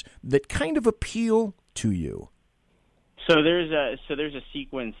 thrillers, that kind of appeal to you? So there's a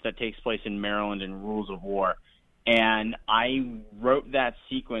sequence that takes place in Maryland in Rules of War, and I wrote that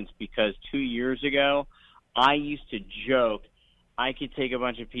sequence because 2 years ago I used to joke I could take a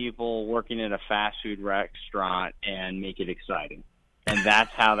bunch of people working at a fast food restaurant and make it exciting. And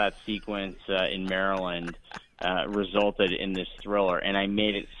that's how that sequence in Maryland resulted in this thriller. And I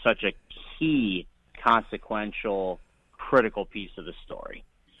made it such a key, consequential, critical piece of the story.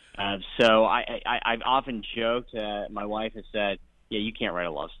 So I've often joked, my wife has said, yeah, you can't write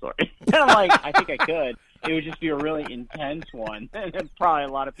a love story. And I'm like, I think I could. It would just be a really intense one. And probably a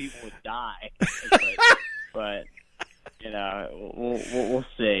lot of people would die. But you know, we'll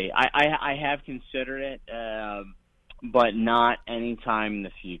see. I have considered it, but not anytime in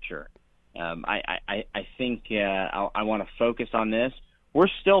the future. I think I want to focus on this. We're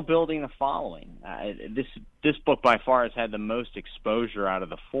still building a following. This book by far has had the most exposure out of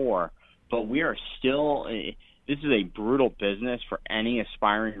the four, but we are still. This is a brutal business for any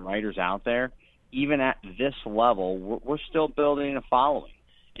aspiring writers out there. Even at this level, we're still building a following.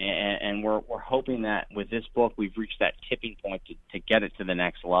 And we're hoping that with this book, we've reached that tipping point to get it to the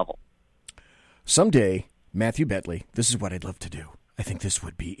next level. Someday, Matthew Bentley, this is what I'd love to do. I think this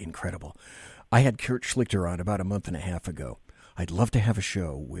would be incredible. I had Kurt Schlichter on about a month and a half ago. I'd love to have a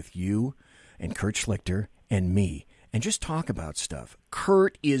show with you and Kurt Schlichter and me and just talk about stuff.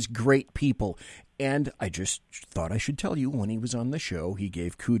 Kurt is great people. And I just thought I should tell you, when he was on the show, he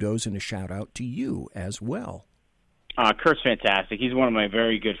gave kudos and a shout-out to you as well. Kurt's fantastic. He's one of my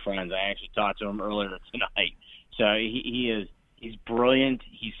very good friends. I actually talked to him earlier tonight. So he's brilliant.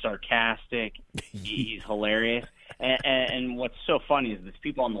 He's sarcastic. He's hilarious. And what's so funny is that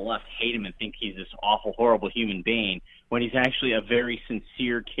people on the left hate him and think he's this awful, horrible human being, when he's actually a very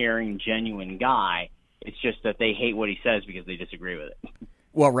sincere, caring, genuine guy. It's just that they hate what he says because they disagree with it.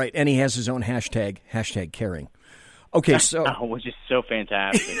 Well, right, and he has his own hashtag caring. Okay, so... which is so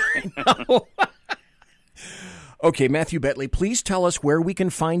fantastic. Okay, Matthew Bentley, please tell us where we can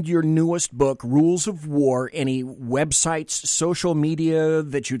find your newest book, Rules of War, any websites, social media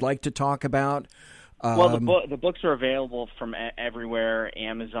that you'd like to talk about. Well, the books are available from everywhere: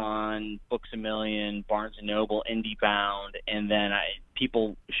 Amazon, Books A Million, Barnes & Noble, IndieBound, and then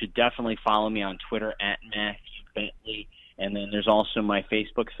people should definitely follow me on Twitter at Matthew Bentley, and then there's also my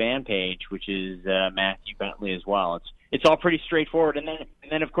Facebook fan page, which is Matthew Bentley as well. It's all pretty straightforward, and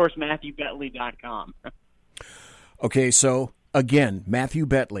then of course MatthewBentley.com. Okay, so again, Matthew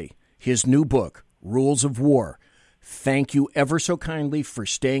Bentley, his new book, Rules of War. Thank you ever so kindly for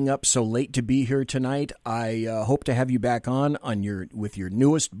staying up so late to be here tonight. I hope to have you back on with your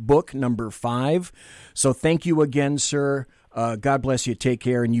newest book, number 5. So thank you again, sir. God bless you. Take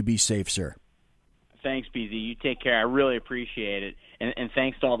care, and you be safe, sir. Thanks, BZ. You take care. I really appreciate it. And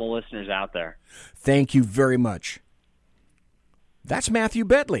thanks to all the listeners out there. Thank you very much. That's Matthew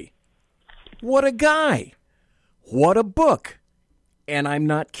Bentley. What a guy. What a book. And I'm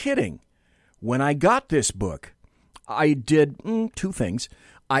not kidding. When I got this book, I did 2 things.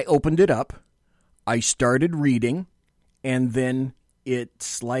 I opened it up, I started reading, and then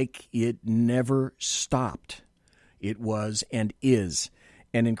it's like it never stopped. It was and is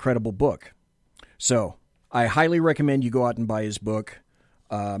an incredible book. So I highly recommend you go out and buy his book.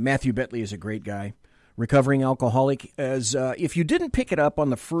 Matthew Bentley is a great guy. Recovering alcoholic. As if you didn't pick it up on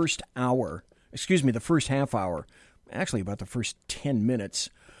the first half hour, actually about the first 10 minutes,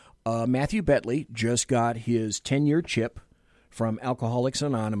 Matthew Bentley just got his 10-year chip from Alcoholics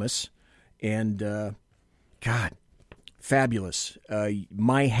Anonymous, and God, fabulous.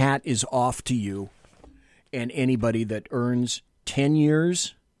 My hat is off to you and anybody that earns 10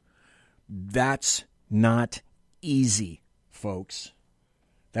 years. That's not easy, folks.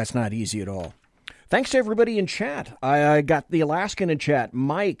 That's not easy at all. Thanks to everybody in chat. I got the Alaskan in chat.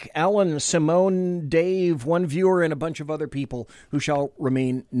 Mike, Ellen, Simone, Dave, one viewer, and a bunch of other people who shall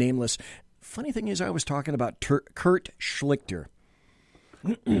remain nameless. Funny thing is, I was talking about Kurt Schlichter.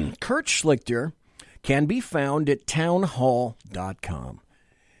 Kurt Schlichter can be found at townhall.com.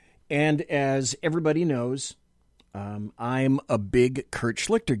 And as everybody knows, I'm a big Kurt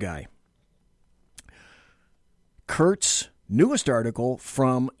Schlichter guy. Kurt's newest article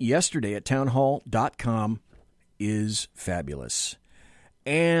from yesterday at townhall.com is fabulous.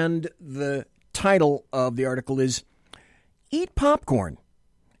 And the title of the article is Eat popcorn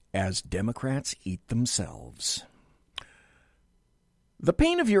as Democrats eat themselves. The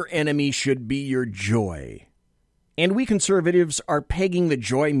pain of your enemy should be your joy. And we conservatives are pegging the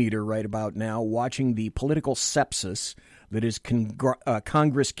joy meter right about now, watching the political sepsis that is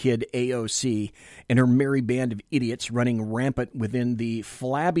Congress kid AOC and her merry band of idiots running rampant within the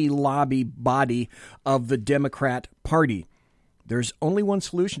flabby lobby body of the Democrat Party. There's only one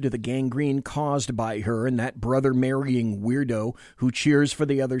solution to the gangrene caused by her and that brother-marrying weirdo who cheers for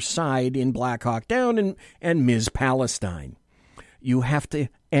the other side in Black Hawk Down and Ms. Palestine. You have to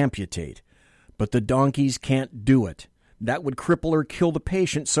amputate, but the donkeys can't do it. That would cripple or kill the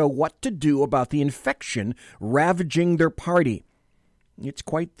patient, so what to do about the infection ravaging their party? It's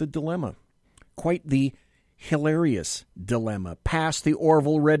quite the dilemma, quite the hilarious dilemma. Pass the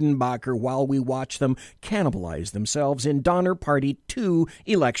Orville Redenbacher while we watch them cannibalize themselves in Donner Party 2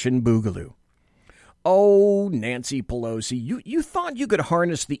 election boogaloo. Oh, Nancy Pelosi, you thought you could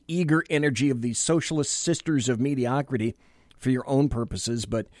harness the eager energy of these socialist sisters of mediocrity for your own purposes,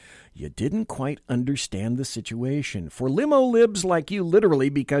 but you didn't quite understand the situation. For limo libs like you, literally,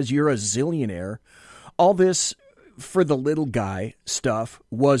 because you're a zillionaire, all this for the little guy stuff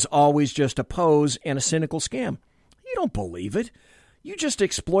was always just a pose and a cynical scam. You don't believe it. You just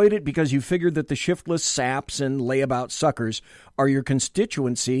exploit it because you figured that the shiftless saps and layabout suckers are your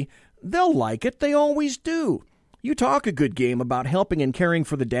constituency. They'll like it. They always do. You talk a good game about helping and caring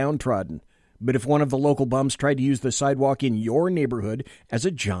for the downtrodden. But if one of the local bums tried to use the sidewalk in your neighborhood as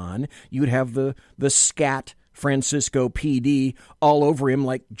a John, you'd have the scat Francisco PD all over him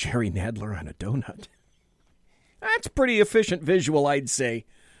like Jerry Nadler on a donut. That's pretty efficient visual, I'd say.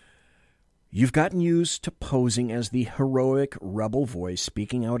 You've gotten used to posing as the heroic rebel voice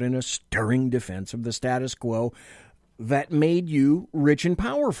speaking out in a stirring defense of the status quo that made you rich and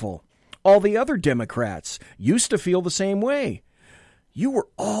powerful. All the other Democrats used to feel the same way. You were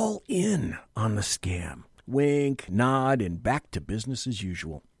all in on the scam. Wink, nod, and back to business as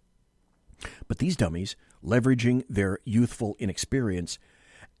usual. But these dummies, leveraging their youthful inexperience,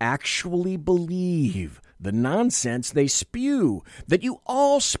 actually believe the nonsense they spew, that you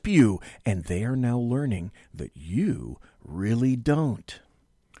all spew, and they are now learning that you really don't.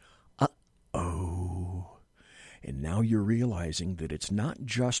 Uh-oh. And now you're realizing that it's not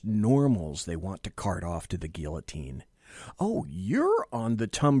just normals they want to cart off to the guillotine. Oh, you're on the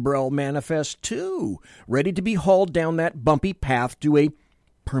Tumbrel Manifest, too, ready to be hauled down that bumpy path to a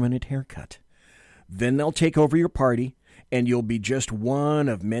permanent haircut. Then they'll take over your party, and you'll be just one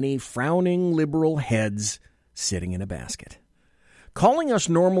of many frowning liberal heads sitting in a basket. Calling us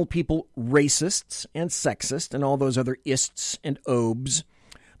normal people racists and sexist and all those other ists and obes,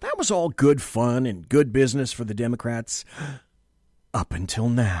 that was all good fun and good business for the Democrats up until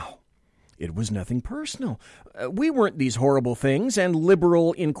now. It was nothing personal. We weren't these horrible things, and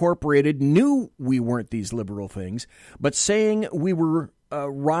Liberal Incorporated knew we weren't these liberal things. But saying we were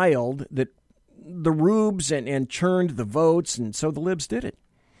riled that the rubes and churned the votes, and so the libs did it.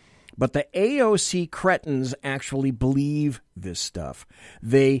 But the AOC cretins actually believe this stuff.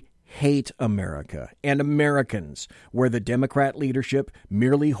 They hate America and Americans, where the Democrat leadership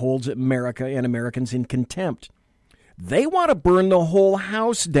merely holds America and Americans in contempt. They want to burn the whole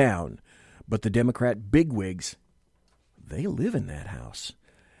house down. But the Democrat bigwigs, they live in that house.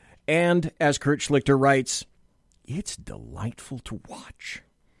 And, as Kurt Schlichter writes, it's delightful to watch.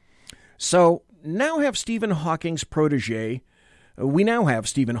 So, we now have Stephen Hawking's protege calling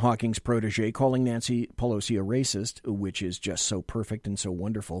Nancy Pelosi a racist, which is just so perfect and so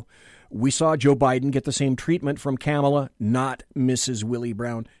wonderful. We saw Joe Biden get the same treatment from Kamala, not Mrs. Willie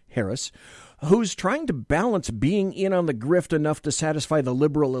Brown Harris, who's trying to balance being in on the grift enough to satisfy the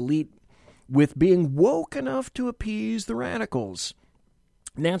liberal elite with being woke enough to appease the radicals.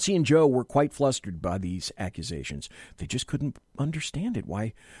 Nancy and Joe were quite flustered by these accusations. They just couldn't understand it,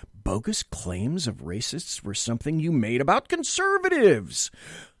 why bogus claims of racists were something you made about conservatives.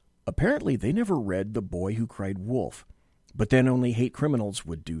 Apparently, they never read The Boy Who Cried Wolf. But then only hate criminals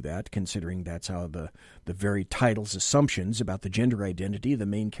would do that, considering that's how the very title's assumptions about the gender identity the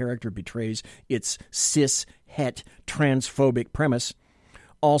main character betrays its cis, het, transphobic premise.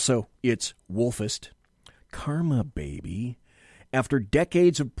 Also, it's wolfist. Karma, baby. After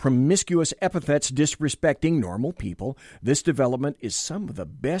decades of promiscuous epithets disrespecting normal people, this development is some of the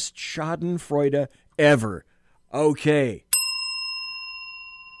best schadenfreude ever. Okay.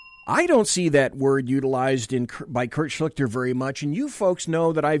 I don't see that word utilized by Kurt Schlichter very much, and you folks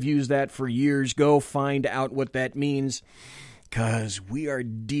know that I've used that for years. Go find out what that means, because we are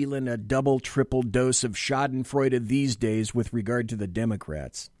dealing a double, triple dose of schadenfreude these days with regard to the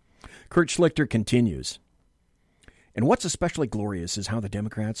Democrats. Kurt Schlichter continues. And what's especially glorious is how the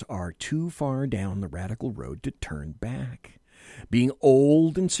Democrats are too far down the radical road to turn back. Being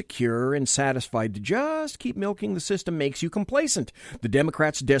old and secure and satisfied to just keep milking the system makes you complacent. The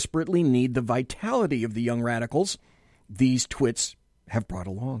Democrats desperately need the vitality of the young radicals these twits have brought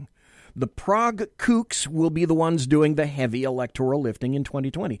along. The Prague kooks will be the ones doing the heavy electoral lifting in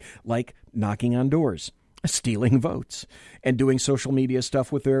 2020, like knocking on doors, stealing votes, and doing social media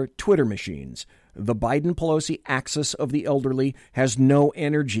stuff with their Twitter machines. The Biden-Pelosi axis of the elderly has no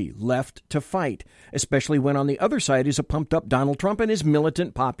energy left to fight, especially when on the other side is a pumped-up Donald Trump and his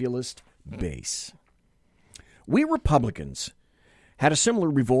militant populist base. We Republicans had a similar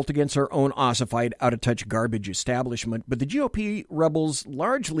revolt against our own ossified, out-of-touch garbage establishment, but the GOP rebels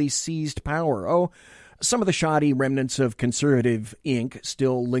largely seized power. Oh, some of the shoddy remnants of conservative ink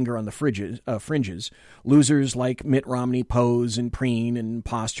still linger on the fringes. Losers like Mitt Romney pose and preen and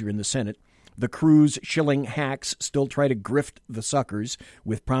posture in the Senate. The Cruz shilling hacks still try to grift the suckers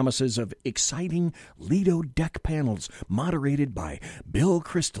with promises of exciting Lido deck panels moderated by Bill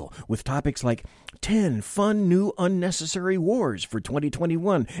Kristol with topics like 10 fun new unnecessary wars for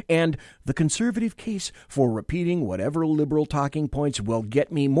 2021 and the conservative case for repeating whatever liberal talking points will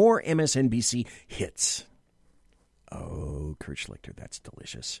get me more MSNBC hits. Oh, Kurt Schlichter, that's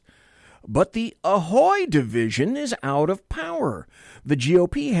delicious. But the Ahoy division is out of power. The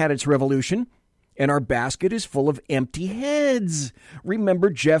GOP had its revolution, and our basket is full of empty heads.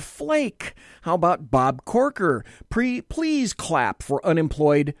 Remember Jeff Flake? How about Bob Corker? Please clap for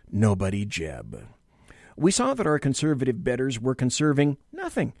unemployed Nobody Jeb. We saw that our conservative betters were conserving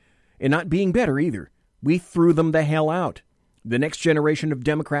nothing, and not being better either. We threw them the hell out. The next generation of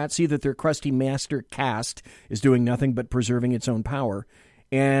Democrats see that their crusty master caste is doing nothing but preserving its own power,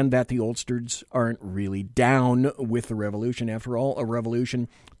 and that the oldsters aren't really down with the revolution. After all, a revolution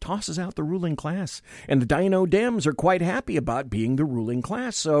tosses out the ruling class, and the Dino Dems are quite happy about being the ruling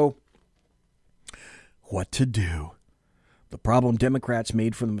class. So, what to do? The problem Democrats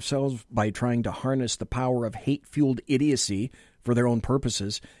made for themselves by trying to harness the power of hate-fueled idiocy for their own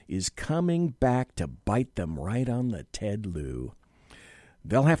purposes is coming back to bite them right on the Ted Lou.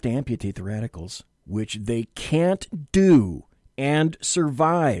 They'll have to amputate the radicals, which they can't do and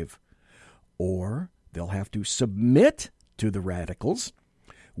survive, or they'll have to submit to the radicals,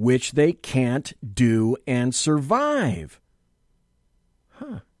 which they can't do and survive.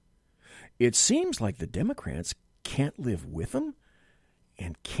 It seems like the Democrats can't live with them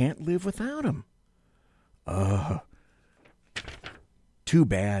and can't live without them. Too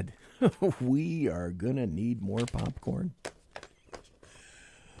bad. We are going to need more popcorn.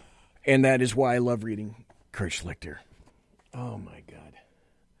 And that is why I love reading Kurt Schlichter. Oh, my God.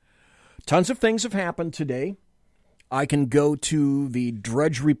 Tons of things have happened today. I can go to the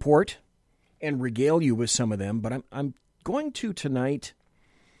Drudge Report and regale you with some of them, but I'm going to tonight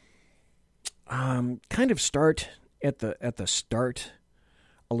kind of start at the start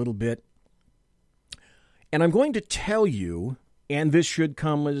a little bit. And I'm going to tell you, and this should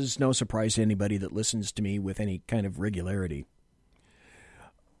come as no surprise to anybody that listens to me with any kind of regularity.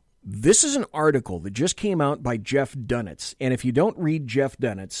 This is an article that just came out by Jeff Dunetz. And if you don't read Jeff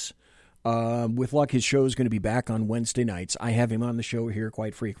Dunetz, with luck, his show is going to be back on Wednesday nights. I have him on the show here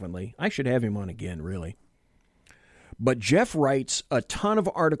quite frequently. I should have him on again, really. But Jeff writes a ton of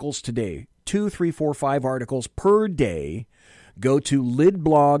articles today, 2, 3, 4, 5 articles per day. Go to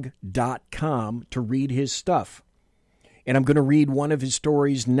lidblog.com to read his stuff. And I'm going to read one of his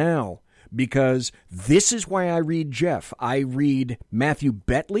stories now, because this is why I read Jeff. I read Matthew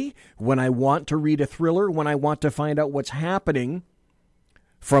Betley when I want to read a thriller, when I want to find out what's happening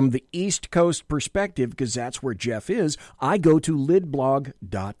from the East Coast perspective, because that's where Jeff is. I go to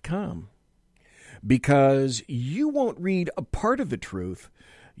lidblog.com because you won't read a part of the truth.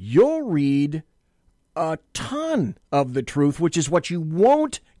 You'll read a ton of the truth, which is what you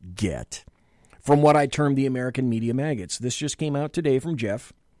won't get from what I term the American media maggots. This just came out today from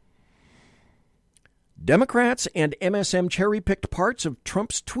Jeff. Democrats and MSM cherry-picked parts of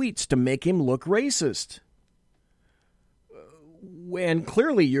Trump's tweets to make him look racist. And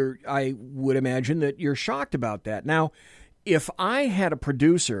clearly, I would imagine that you're shocked about that. Now, if I had a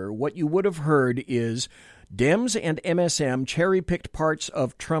producer, what you would have heard is Dems and MSM cherry-picked parts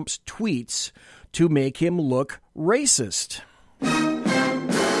of Trump's tweets to make him look racist.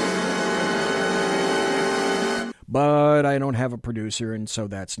 But I don't have a producer, and so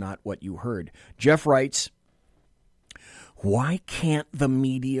that's not what you heard. Jeff writes, why can't the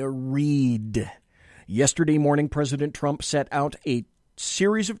media read? Yesterday morning, President Trump set out a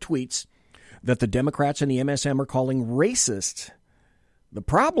series of tweets that the Democrats and the MSM are calling racist. The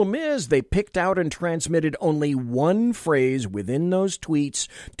problem is they picked out and transmitted only one phrase within those tweets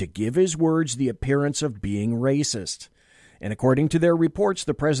to give his words the appearance of being racist. And according to their reports,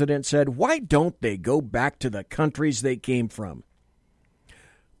 the president said, "Why don't they go back to the countries they came from?"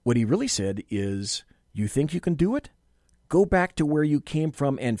 What he really said is, you think you can do it? Go back to where you came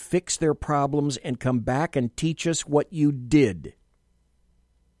from and fix their problems and come back and teach us what you did.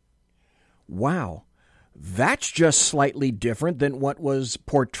 Wow. That's just slightly different than what was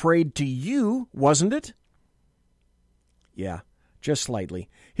portrayed to you, wasn't it? Yeah, just slightly.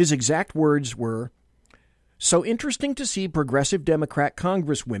 His exact words were, "So interesting to see progressive Democrat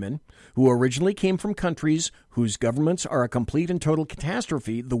congresswomen who originally came from countries whose governments are a complete and total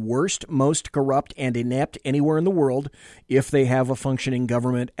catastrophe, the worst, most corrupt, and inept anywhere in the world, if they have a functioning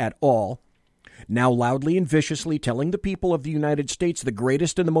government at all, now loudly and viciously telling the people of the United States, the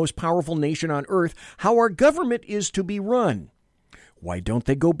greatest and the most powerful nation on earth, how our government is to be run. Why don't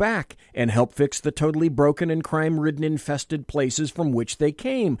they go back and help fix the totally broken and crime-ridden infested places from which they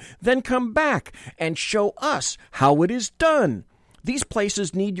came? Then come back and show us how it is done. These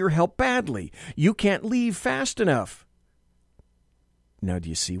places need your help badly. You can't leave fast enough." Now, do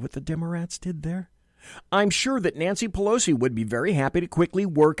you see what the Democrats did there? I'm sure that Nancy Pelosi would be very happy to quickly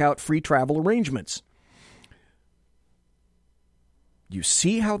work out free travel arrangements. You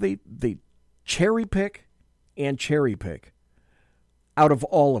see how they cherry pick and cherry pick out of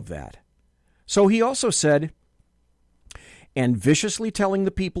all of that. So he also said, "And viciously telling the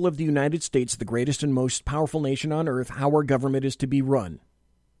people of the United States, the greatest and most powerful nation on earth, how our government is to be run."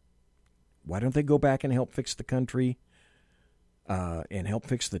 Why don't they go back and help fix the country and help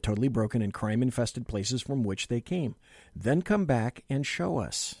fix the totally broken and crime-infested places from which they came? Then come back and show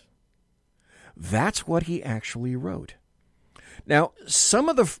us. That's what he actually wrote. Now, some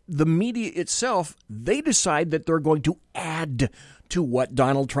of the media itself, they decide that they're going to add to what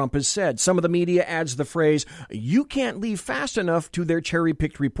Donald Trump has said. Some of the media adds the phrase, "You can't leave fast enough," to their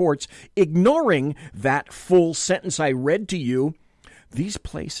cherry-picked reports, ignoring that full sentence I read to you. These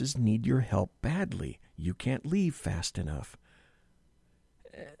places need your help badly. You can't leave fast enough.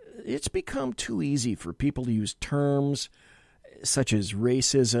 It's become too easy for people to use terms such as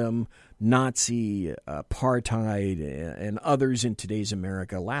racism, Nazi, apartheid, and others in today's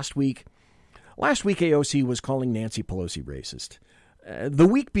America. Last week AOC was calling Nancy Pelosi racist. The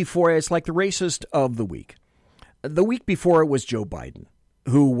week before, it's like the racist of the week. The week before, it was Joe Biden,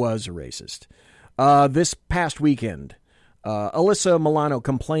 who was a racist. This past weekend, Alyssa Milano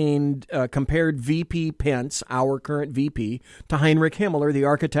compared VP Pence, our current VP, to Heinrich Himmler, the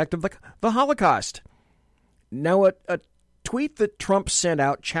architect of the Holocaust. Now, a tweet that Trump sent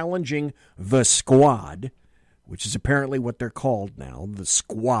out challenging the Squad, which is apparently what they're called now, the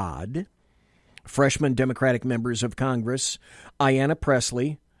Squad, freshman Democratic members of Congress, Ayanna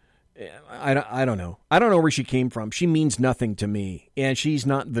Pressley. I don't know. I don't know where she came from. She means nothing to me, and she's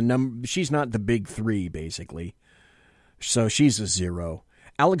not the big three, basically. So she's a zero.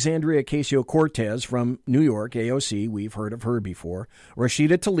 Alexandria Ocasio-Cortez from New York, AOC, we've heard of her before.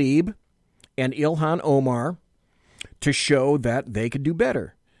 Rashida Tlaib and Ilhan Omar, to show that they could do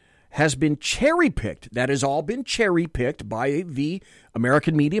better, has been cherry-picked. That has all been cherry-picked by the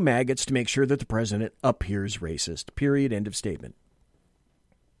American media maggots to make sure that the president appears racist. Period. End of statement.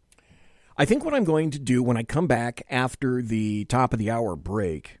 I think what I'm going to do when I come back after the top of the hour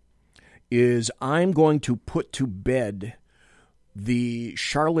break is I'm going to put to bed the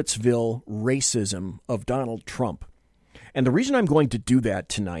Charlottesville racism of Donald Trump. And the reason I'm going to do that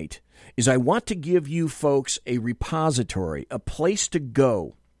tonight is I want to give you folks a repository, a place to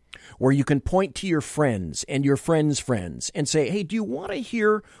go where you can point to your friends and your friends' friends and say, hey, do you want to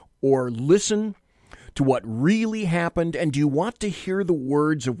hear or listen to what really happened? And do you want to hear the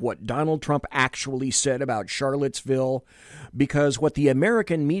words of what Donald Trump actually said about Charlottesville? Because what the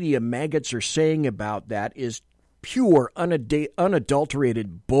American media maggots are saying about that is pure,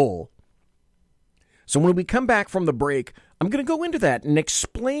 unadulterated bull. So when we come back from the break, I'm going to go into that and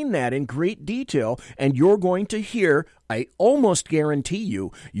explain that in great detail, and you're going to hear, I almost guarantee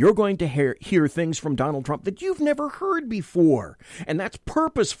you, you're going to hear things from Donald Trump that you've never heard before, and that's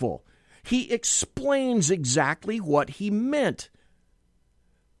purposeful. He explains exactly what he meant.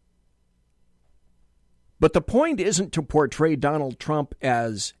 But the point isn't to portray Donald Trump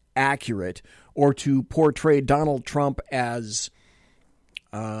as accurate or to portray Donald Trump as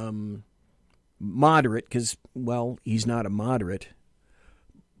moderate, because, well, he's not a moderate.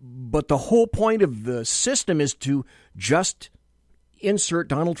 But the whole point of the system is to just insert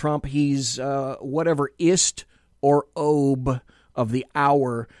Donald Trump. He's whatever ist or obe of the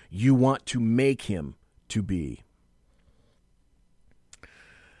hour you want to make him to be.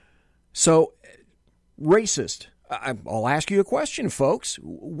 So, racist. I'll ask you a question, folks.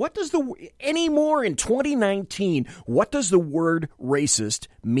 What does anymore in 2019, what does the word racist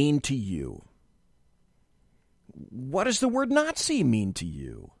mean to you? What does the word Nazi mean to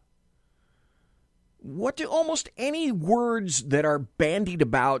you? What do almost any words that are bandied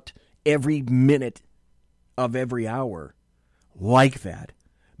about every minute of every hour like that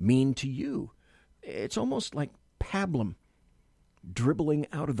mean to you? It's almost like pablum dribbling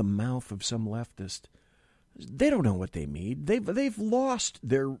out of the mouth of some leftist. They don't know what they mean. They've lost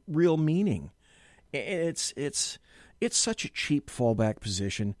their real meaning. It's such a cheap fallback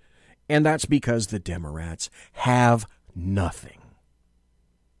position, and that's because the Democrats have nothing.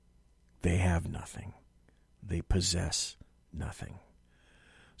 They have nothing. They possess nothing.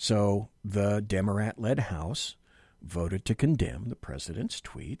 So the Democrat-led House voted to condemn the president's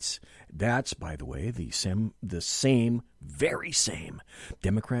tweets. That's, by the way, the very same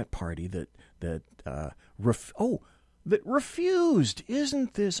Democrat Party that refused.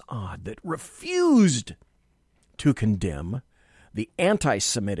 Isn't this odd? That refused to condemn the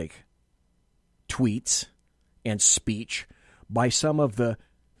anti-Semitic tweets and speech by some of the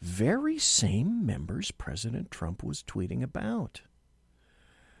very same members President Trump was tweeting about.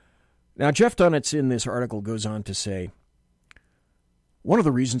 Now, Jeff Dunitz in this article goes on to say, one of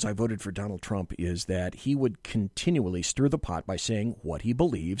the reasons I voted for Donald Trump is that he would continually stir the pot by saying what he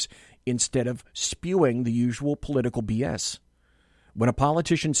believes instead of spewing the usual political BS. When a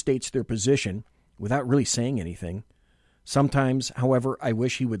politician states their position without really saying anything, sometimes, however, I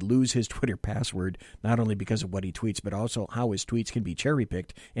wish he would lose his Twitter password, not only because of what he tweets, but also how his tweets can be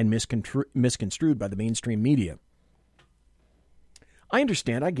cherry-picked and misconstrued by the mainstream media. I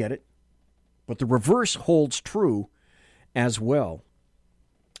understand, I get it. But the reverse holds true as well.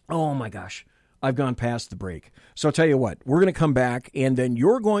 Oh, my gosh. I've gone past the break. So I'll tell you what. We're going to come back, and then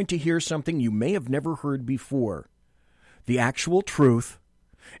you're going to hear something you may have never heard before. The actual truth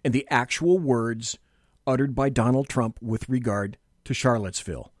and the actual words uttered by Donald Trump with regard to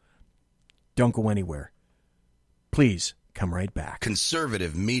Charlottesville. Don't go anywhere. Please come right back.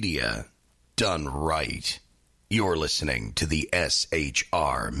 Conservative media done right. You're listening to the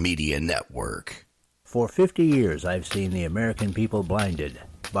SHR Media Network. For 50 years, I've seen the American people blinded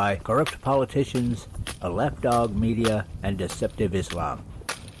by corrupt politicians, a lapdog media, and deceptive Islam.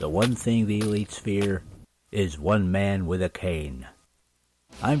 The one thing the elites fear is one man with a cane.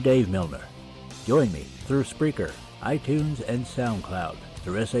 I'm Dave Milner. Join me through Spreaker, iTunes, and SoundCloud,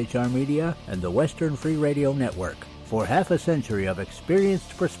 through SHR Media and the Western Free Radio Network, for half a century of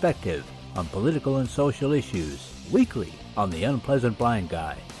experienced perspective on political and social issues, weekly on The Unpleasant Blind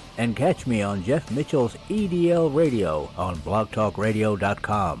Guy. And catch me on Jeff Mitchell's EDL Radio on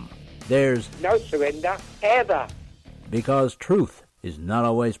blogtalkradio.com. There's no surrender, ever. Because truth is not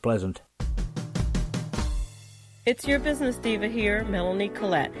always pleasant. It's your business diva here, Melanie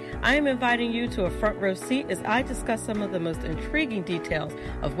Collette. I am inviting you to a front row seat as I discuss some of the most intriguing details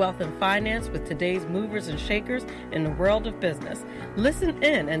of wealth and finance with today's movers and shakers in the world of business. Listen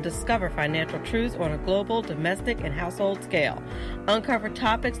in and discover financial truths on a global, domestic, and household scale. Uncover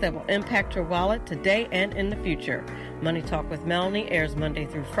topics that will impact your wallet today and in the future. Money Talk with Melanie airs Monday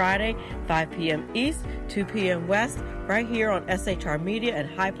through Friday, 5 p.m. East, 2 p.m. West, right here on SHR Media and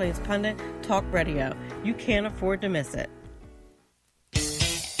High Plains Pundit Talk Radio. You can't afford to miss it.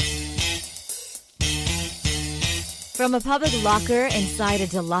 From a public locker inside a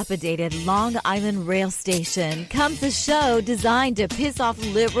dilapidated Long Island rail station comes a show designed to piss off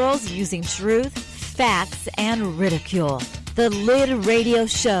liberals using truth, facts, and ridicule. The Lid Radio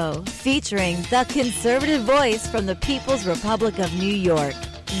Show, featuring the conservative voice from the People's Republic of New York,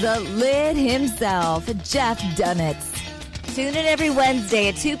 the Lid himself, Jeff Dunitz. Tune in every Wednesday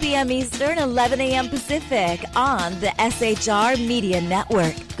at 2 p.m. Eastern, 11 a.m. Pacific on the SHR Media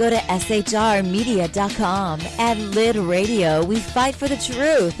Network. Go to shrmedia.com. At Lid Radio, we fight for the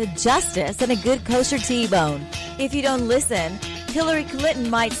truth, justice, and a good kosher T-bone. If you don't listen, Hillary Clinton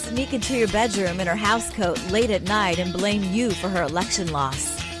might sneak into your bedroom in her housecoat late at night and blame you for her election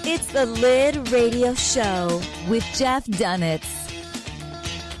loss. It's the Lid Radio Show with Jeff Dunitz.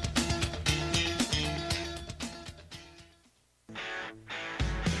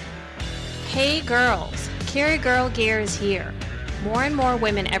 Hey girls, Carry Girl Gear is here. More and more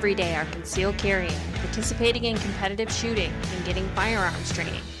women every day are concealed carrying, participating in competitive shooting, and getting firearms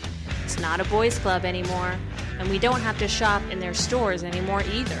training. It's not a boys' club anymore, and we don't have to shop in their stores anymore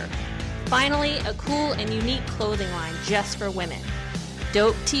either. Finally, a cool and unique clothing line just for women.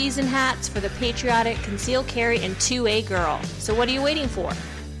 Dope tees and hats for the patriotic concealed carry and 2A girl. So what are you waiting for?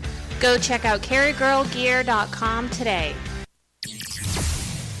 Go check out carrygirlgear.com today.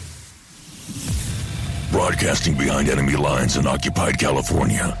 Broadcasting behind enemy lines in occupied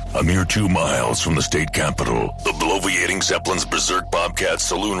California, a mere 2 miles from the state capitol, the bloviating Zeppelin's Berserk Bobcat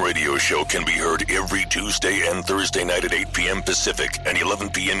Saloon radio show can be heard every Tuesday and Thursday night at 8 p.m. Pacific and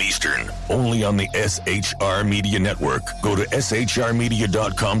 11 p.m. Eastern, only on the SHR Media Network. Go to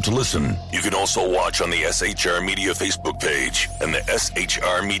shrmedia.com to listen. You can also watch on the SHR Media Facebook page and the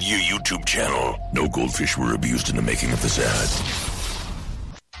SHR Media YouTube channel. No goldfish were abused in the making of this ad.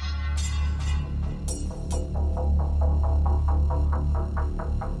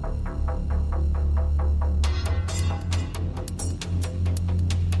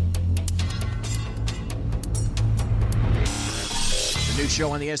 The new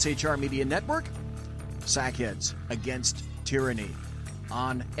show on the SHR Media Network, Sackheads Against Tyranny.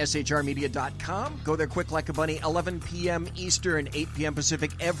 On shrmedia.com. Go there quick like a bunny, 11 p.m. Eastern, 8 p.m.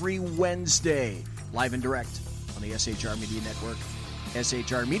 Pacific, every Wednesday. Live and direct on the SHR Media Network.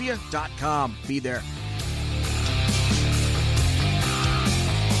 shrmedia.com. Be there.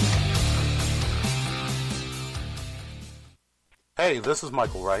 Hey, this is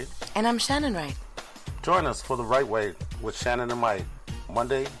Michael Wright. And I'm Shannon Wright. Join us for The Right Way with Shannon and Mike,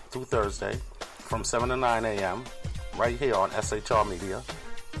 Monday through Thursday from 7 to 9 a.m. right here on SHR Media.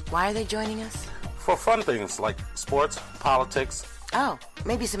 Why are they joining us? For fun things like sports, politics. Oh,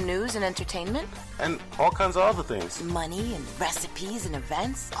 maybe some news and entertainment? And all kinds of other things. Money and recipes and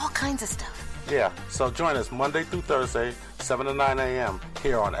events, all kinds of stuff. Yeah, so join us Monday through Thursday, 7 to 9 a.m.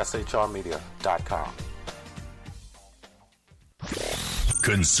 here on shrmedia.com.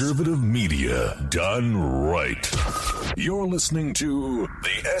 Conservative media done right. You're listening to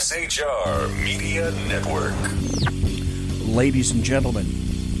the SHR Media Network. Ladies and gentlemen,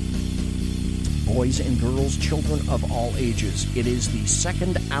 boys and girls, children of all ages, it is the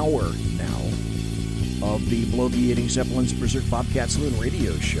second hour now of the Bloviating Zeppelin's Berserk Bobcat Saloon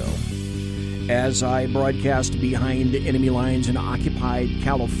radio show. As I broadcast behind enemy lines in occupied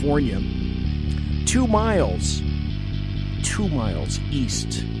California, 2 miles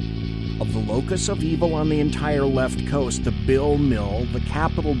east of the locus of evil on the entire left coast, the Bill Mill, the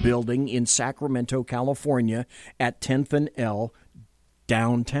Capitol building in Sacramento, California, at 10th and L,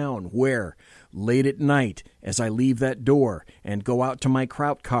 downtown, where late at night, as I leave that door and go out to my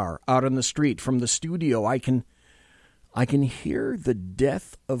Kraut car out on the street from the studio, I can hear the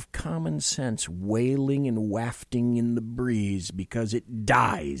death of common sense wailing and wafting in the breeze because it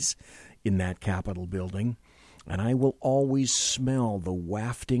dies in that Capitol building. And I will always smell the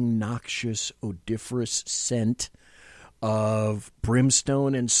wafting, noxious, odoriferous scent of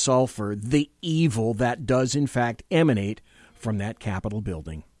brimstone and sulfur, the evil that does, in fact, emanate from that Capitol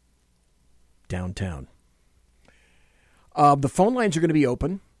building downtown. The phone lines are going to be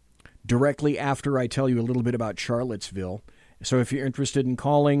open directly after I tell you a little bit about Charlottesville. So if you're interested in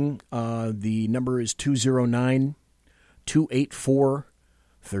calling, the number is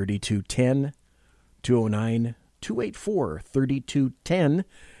 209-284-3210. 209-284-3210.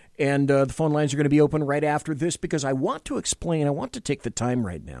 And the phone lines are going to be open right after this because I want to explain, I want to take the time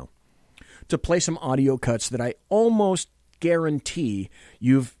right now to play some audio cuts that I almost guarantee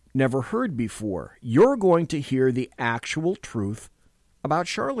you've never heard before. You're going to hear the actual truth about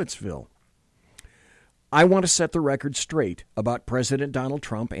Charlottesville. I want to set the record straight about President Donald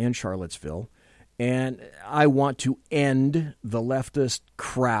Trump and Charlottesville, and I want to end the leftist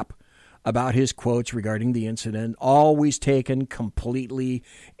crap about his quotes regarding the incident, always taken completely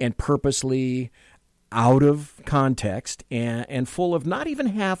and purposely out of context and full of not even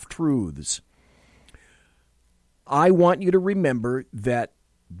half-truths. I want you to remember that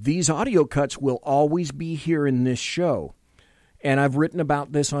these audio cuts will always be here in this show, and I've written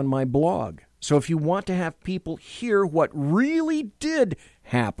about this on my blog. So if you want to have people hear what really did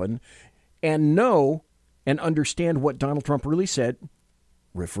happen and know and understand what Donald Trump really said,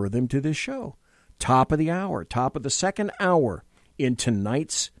 refer them to this show. Top of the hour, top of the second hour in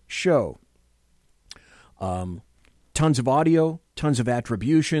tonight's show. Tons of audio, tons of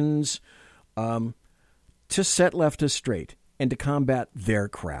attributions to set leftists straight and to combat their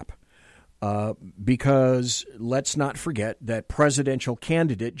crap. Because let's not forget that presidential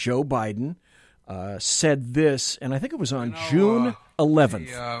candidate Joe Biden said this, and I think it was on June 11th.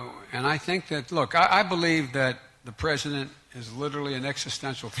 And I think that, look, I believe that the president is literally an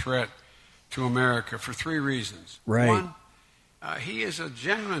existential threat to America for 3 reasons. Right. One, he is a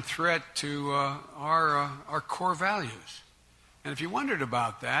genuine threat to our core values. And if you wondered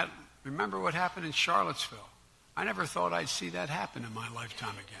about that, remember what happened in Charlottesville. I never thought I'd see that happen in my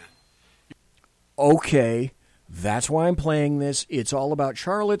lifetime again. Okay, that's why I'm playing this. It's all about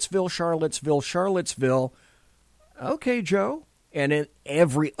Charlottesville, Charlottesville, Charlottesville. Okay, Joe, and in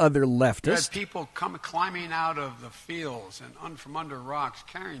every other You leftist. had people climbing out of the fields and from under rocks,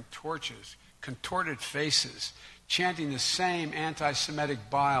 carrying torches, contorted faces, chanting the same anti-Semitic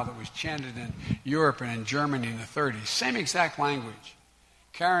bile that was chanted in Europe and in Germany in the 30s. Same exact language.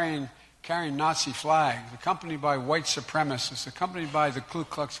 Carrying Nazi flags, accompanied by white supremacists, accompanied by the Ku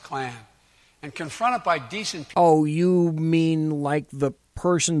Klux Klan, and confronted by decent people. Oh, you mean like the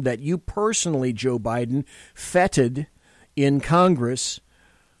person that you personally, Joe Biden, feted in Congress,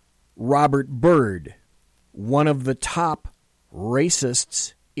 Robert Byrd, one of the top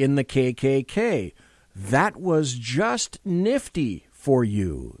racists in the KKK. That was just nifty for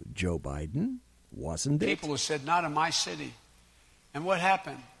you, Joe Biden, wasn't it? People who said, not in my city. And what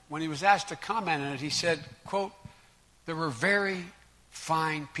happened? When he was asked to comment on it, he said, quote, there were very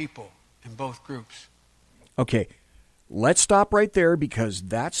fine people in both groups. Okay, let's stop right there because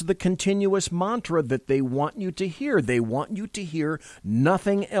that's the continuous mantra that they want you to hear. They want you to hear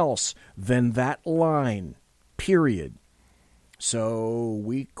nothing else than that line, period. So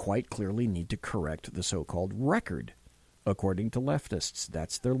we quite clearly need to correct the so-called record, according to leftists.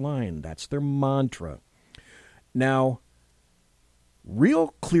 That's their line. That's their mantra. Now,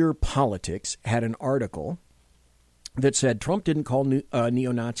 Real Clear Politics had an article that said Trump didn't call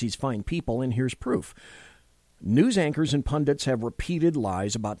neo-Nazis fine people, and here's proof. News anchors and pundits have repeated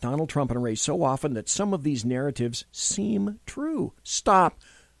lies about Donald Trump and a race so often that some of these narratives seem true. Stop.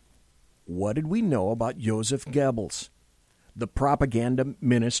 What did we know about Joseph Goebbels, the propaganda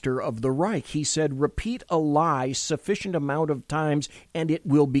minister of the Reich? He said, repeat a lie sufficient amount of times and it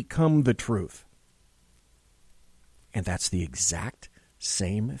will become the truth. And that's the exact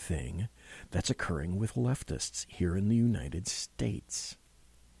same thing that's occurring with leftists here in the United States.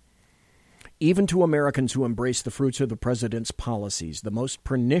 Even to Americans who embrace the fruits of the president's policies, the most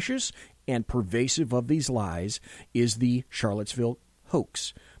pernicious and pervasive of these lies is the Charlottesville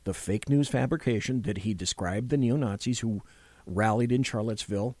hoax, the fake news fabrication that he described the neo-Nazis who rallied in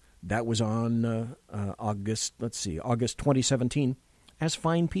Charlottesville, that was on August 2017, as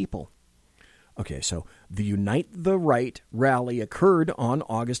fine people. Okay, so the Unite the Right rally occurred on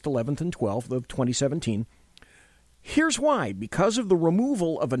August 11th and 12th of 2017. Here's why. Because of the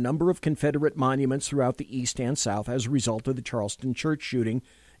removal of a number of Confederate monuments throughout the East and South as a result of the Charleston church shooting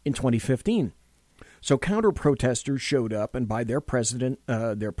in 2015. So counter-protesters showed up, and by their presence,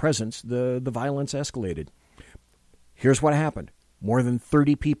 the violence escalated. Here's what happened. More than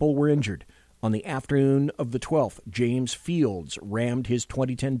 30 people were injured. On the afternoon of the 12th, James Fields rammed his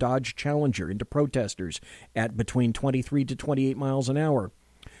 2010 Dodge Challenger into protesters at between 23 to 28 miles an hour.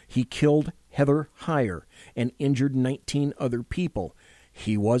 He killed Heather Heyer and injured 19 other people.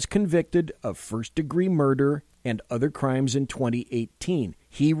 He was convicted of first-degree murder and other crimes in 2018.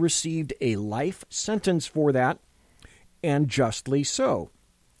 He received a life sentence for that, and justly so.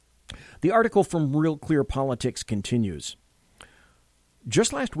 The article from Real Clear Politics continues.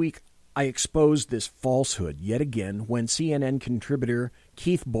 Just last week, I exposed this falsehood yet again when CNN contributor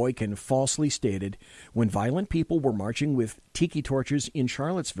Keith Boykin falsely stated when violent people were marching with tiki torches in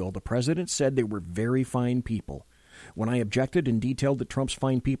Charlottesville, the president said they were very fine people. When I objected and detailed that Trump's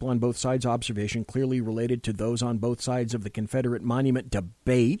fine people on both sides observation clearly related to those on both sides of the Confederate monument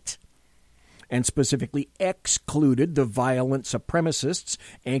debate, and specifically excluded the violent supremacists,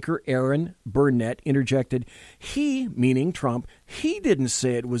 anchor Aaron Burnett interjected, he, meaning Trump, he didn't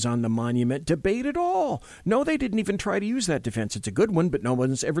say it was on the monument debate at all. No, they didn't even try to use that defense. It's a good one, but no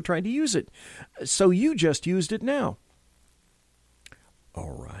one's ever tried to use it. So you just used it now.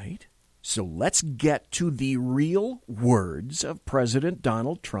 All right. So let's get to the real words of President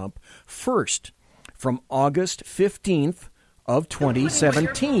Donald Trump first, from August 15th of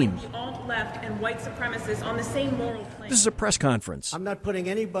 2017. The alt-left and white supremacists on the same moral plane. This is a press conference. I'm not putting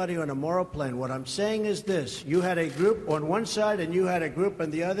anybody on a moral plane. What I'm saying is this. You had a group on one side and you had a group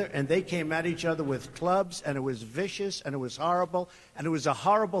on the other, and they came at each other with clubs, and it was vicious, and it was horrible, and it was a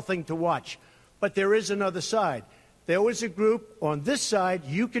horrible thing to watch. But there is another side. There was a group on this side,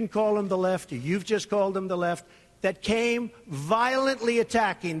 you can call them the left, or you've just called them the left, that came violently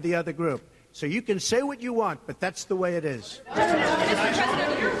attacking the other group. So you can say what you want, but that's the way it is. On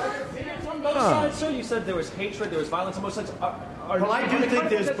both sides, sir, you said there was hatred, there was violence on both sides. Well, I do think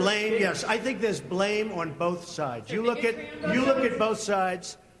there's blame. Yes, I think there's blame on both sides. You look at both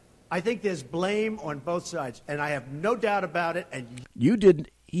sides. I think there's blame on both sides, and I have no doubt about it. And you didn't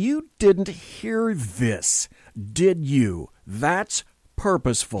hear this, did you? That's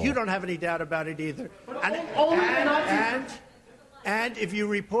purposeful. You don't have any doubt about it either. And if you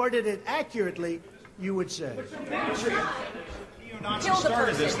reported it accurately, you would say. Kill the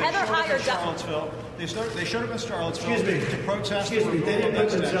person. Heather hired Charlottesville. They showed up in Charlottesville to protest. Excuse me. They didn't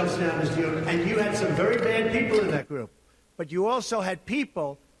put themselves down as neo, and you had some very bad people in that group, but you also had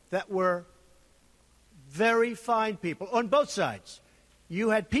people that were very fine people on both sides. You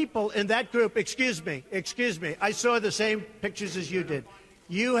had people in that group. Excuse me. I saw the same pictures as you did.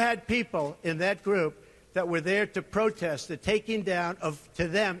 You had people in that group that were there to protest the taking down of, to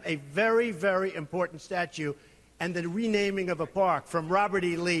them, a very, very important statue and the renaming of a park from Robert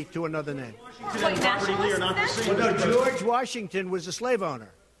E. Lee to another name. Well, no, George Washington was a slave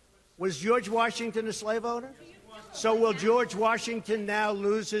owner. Was George Washington a slave owner? So will George Washington now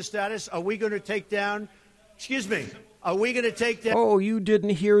lose his status? Are we going to take down, are we going to take down... Oh, you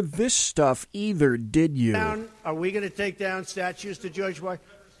didn't hear this stuff either, did you? Are we going to take down statues to George Washington?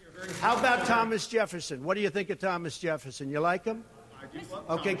 How about Thomas Jefferson? What do you think of Thomas Jefferson? You like him?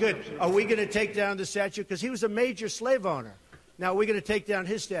 Okay, good. Are we going to take down the statue? Because he was a major slave owner. Now, we're going to take down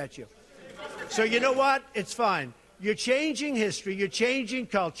his statue. So you know what? It's fine. You're changing history. You're changing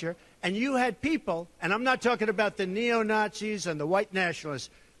culture. And you had people, and I'm not talking about the neo-Nazis and the white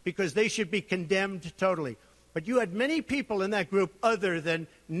nationalists, because they should be condemned totally. But you had many people in that group other than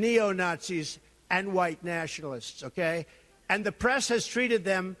neo-Nazis and white nationalists, okay? And the press has treated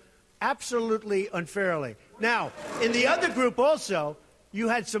them absolutely unfairly. Now, in the other group also, you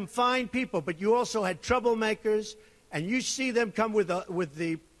had some fine people, but you also had troublemakers, and you see them come with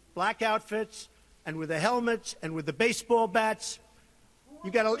the black outfits and with the helmets and with the baseball bats.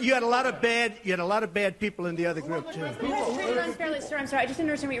 You had a lot of bad people in the other group too. Who has treated unfairly, sir? I'm sorry, I just didn't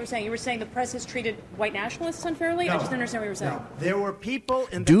understand what you were saying. You were saying the press has treated white nationalists unfairly? No. I just didn't understand what you were saying. No. There were people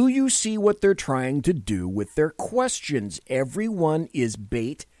in Do you see what they're trying to do with their questions? Everyone is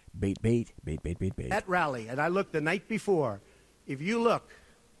bait. That rally, and I looked the night before. If you look,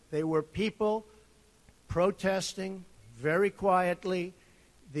 they were people protesting very quietly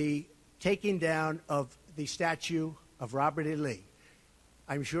the taking down of the statue of Robert E. Lee.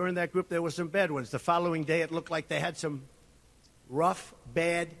 I'm sure in that group there were some bad ones. The following day it looked like they had some rough,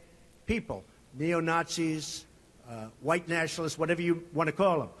 bad people, neo-Nazis, white nationalists, whatever you want to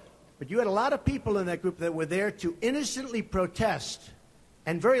call them. But you had a lot of people in that group that were there to innocently protest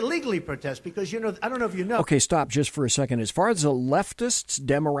and very legally protest because, I don't know if you know. Okay, stop just for a second. As far as the leftists,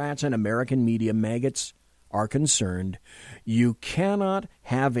 Democrats, and American media maggots are concerned, you cannot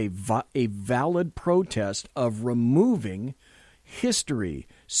have a valid protest of removing history.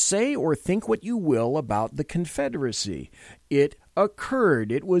 Say or think what you will about the Confederacy. It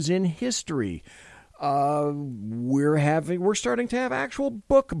occurred. It was in history. We're starting to have actual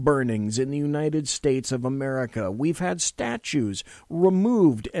book burnings in the United States of America. We've had statues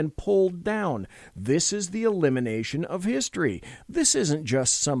removed and pulled down. This is the elimination of history. This isn't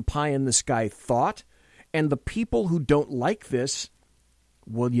just some pie-in-the-sky thought. And the people who don't like this,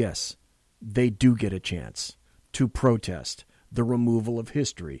 well, yes, they do get a chance to protest the removal of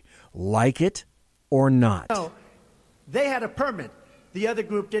history, like it or not. No, they had a permit. The other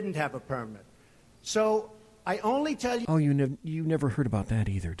group didn't have a permit. So I only tell you... Oh, you never heard about that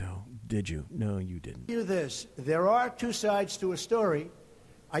either, did you? No, you didn't. This. There are two sides to a story.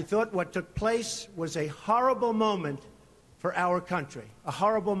 I thought what took place was a horrible moment for our country, a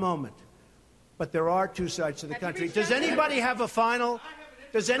horrible moment. But there are two sides to the country. Does anybody have a final...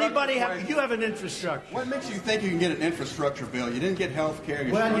 Does anybody have... You have an infrastructure. What makes you think you can get an infrastructure bill? You didn't get health care.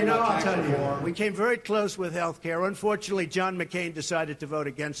 Well, I'll tell you. We came very close with health care. Unfortunately, John McCain decided to vote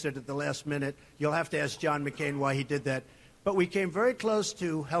against it at the last minute. You'll have to ask John McCain why he did that. But we came very close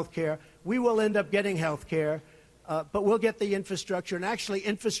to health care. We will end up getting health care, but we'll get the infrastructure. And actually,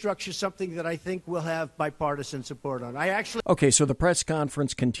 infrastructure is something that I think we'll have bipartisan support on. Okay, so the press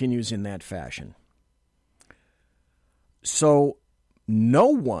conference continues in that fashion. So... no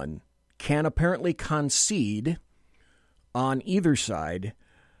one can apparently concede on either side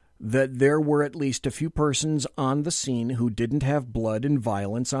that there were at least a few persons on the scene who didn't have blood and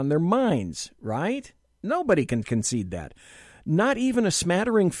violence on their minds, right? Nobody can concede that. Not even a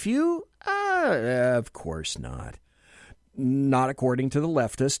smattering few? Of course not. Not according to the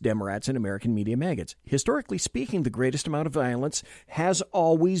leftists, Democrats, and American media maggots. Historically speaking, the greatest amount of violence has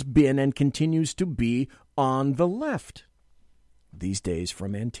always been and continues to be on the left. These days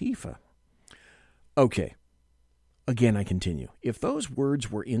from Antifa. Okay. Again, I continue. If those words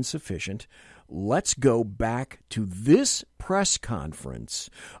were insufficient, let's go back to this press conference,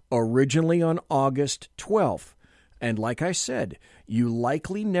 originally on August 12th. And like I said, you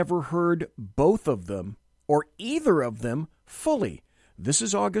likely never heard both of them or either of them fully. This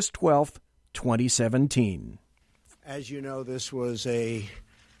is August 12th, 2017. As you know, this was a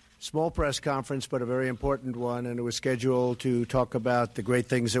small press conference, but a very important one, and it was scheduled to talk about the great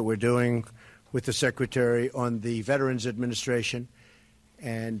things that we're doing with the Secretary on the Veterans Administration,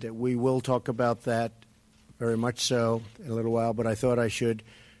 and we will talk about that very much so in a little while, but I thought I should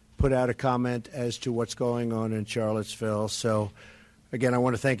put out a comment as to what's going on in Charlottesville. So, again, I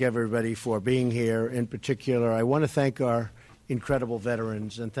want to thank everybody for being here. In particular, I want to thank our incredible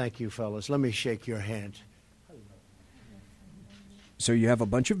veterans, and thank you, fellas. Let me shake your hand. So you have a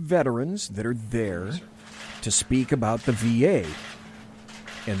bunch of veterans that are there to speak about the VA.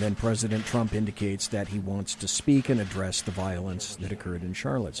 And then President Trump indicates that he wants to speak and address the violence that occurred in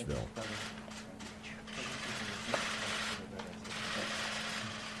Charlottesville.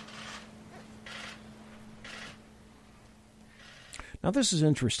 Now, this is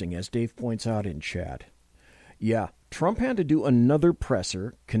interesting, as Dave points out in chat. Yeah, Trump had to do another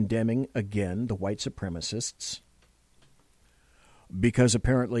presser condemning, again, the white supremacists, because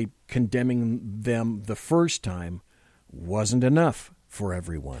apparently condemning them the first time wasn't enough for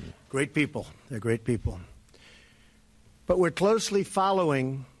everyone. Great people. They're great people. But we're closely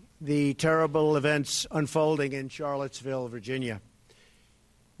following the terrible events unfolding in Charlottesville, Virginia.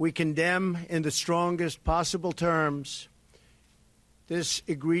 We condemn in the strongest possible terms this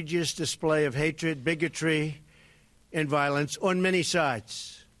egregious display of hatred, bigotry, and violence on many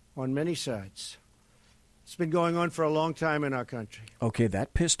sides. On many sides. It's been going on for a long time in our country. Okay,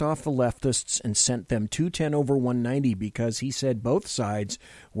 that pissed off the leftists and sent them 210 over 190 because he said both sides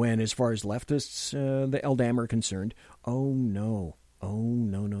when, as far as leftists, the LDAM are concerned, oh, no.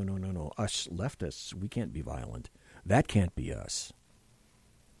 Us leftists, we can't be violent. That can't be us.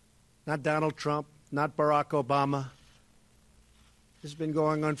 Not Donald Trump, not Barack Obama. This has been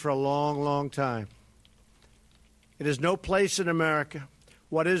going on for a long, long time. It has no place in America.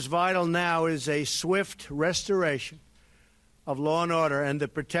 What is vital now is a swift restoration of law and order and the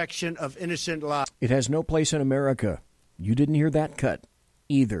protection of innocent lives. It has no place in America. You didn't hear that cut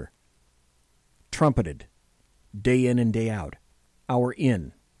either. Trumpeted, day in and day out, hour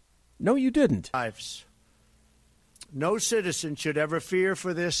in. No, you didn't. Lives. No citizen should ever fear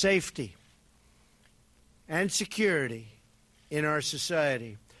for their safety and security in our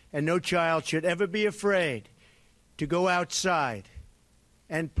society, and no child should ever be afraid to go outside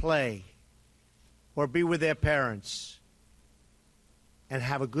and play or be with their parents and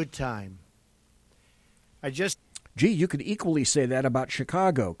have a good time. Gee, you could equally say that about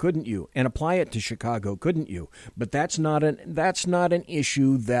Chicago, couldn't you? And apply it to Chicago, couldn't you? But that's not an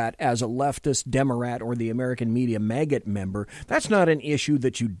issue that, as a leftist Democrat or the American media maggot member, that's not an issue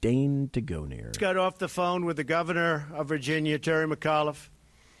that you deign to go near. Got off the phone with the governor of Virginia, Terry McAuliffe,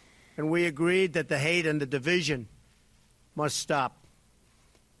 and we agreed that the hate and the division must stop,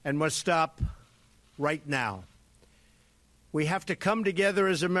 and must stop right now. We have to come together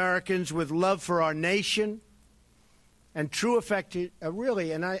as Americans with love for our nation and true affection,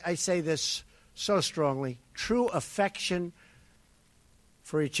 really, and I say this so strongly, true affection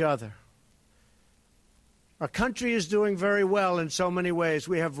for each other. Our country is doing very well in so many ways.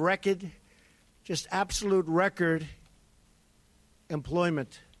 We have just absolute record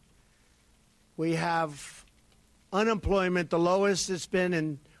employment. We have unemployment, the lowest it's been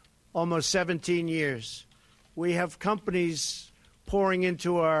in almost 17 years. We have companies pouring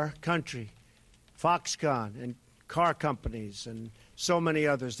into our country, Foxconn and car companies and so many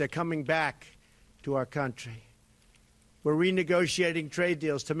others. They're coming back to our country. We're renegotiating trade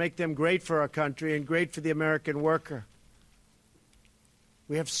deals to make them great for our country and great for the American worker.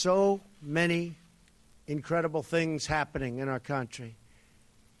 We have so many incredible things happening in our country.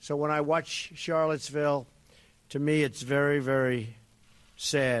 So when I watch Charlottesville, to me it's very, very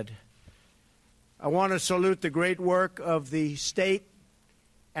sad. I want to salute the great work of the state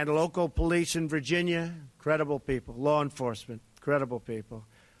and local police in Virginia. Incredible people. Law enforcement. Incredible people.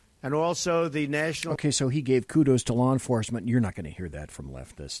 And also the national... Okay, so he gave kudos to law enforcement. You're not going to hear that from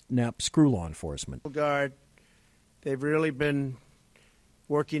leftists. Now, screw law enforcement. Guard. They've really been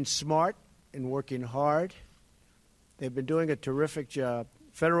working smart and working hard. They've been doing a terrific job.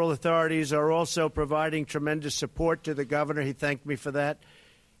 Federal authorities are also providing tremendous support to the governor. He thanked me for that.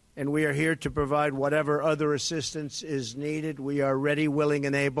 And we are here to provide whatever other assistance is needed. We are ready, willing,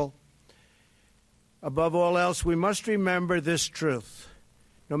 and able. Above all else, we must remember this truth.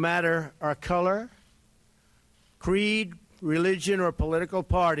 No matter our color, creed, religion, or political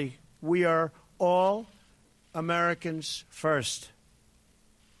party, we are all Americans first.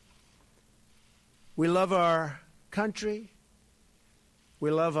 We love our country.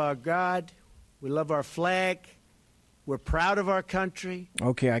 We love our God. We love our flag. We're proud of our country.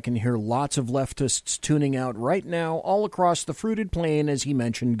 Okay, I can hear lots of leftists tuning out right now all across the fruited plain as he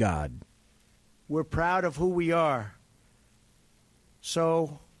mentioned God. We're proud of who we are.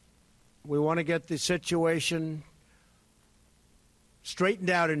 So we want to get the situation straightened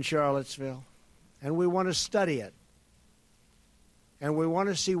out in Charlottesville, and we want to study it. And we want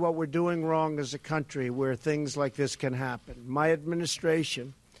to see what we're doing wrong as a country where things like this can happen. My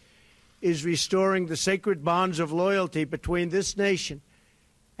administration is restoring the sacred bonds of loyalty between this nation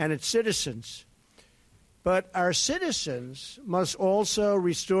and its citizens. But our citizens must also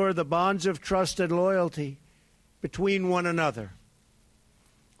restore the bonds of trust and loyalty between one another.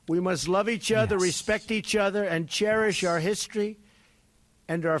 We must love each other, respect each other, and cherish our history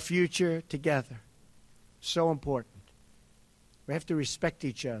and our future together. So important. We have to respect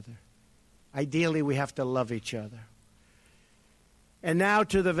each other. Ideally, we have to love each other. And now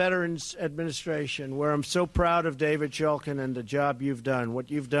to the Veterans Administration, where I'm so proud of David Shulkin and the job you've done,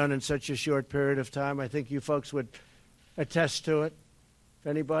 what you've done in such a short period of time. I think you folks would attest to it. If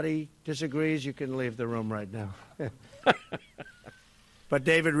anybody disagrees, you can leave the room right now. But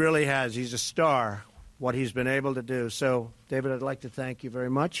David really has. He's a star, what he's been able to do. So, David, I'd like to thank you very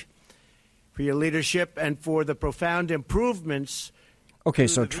much for your leadership and for the profound improvements. Okay,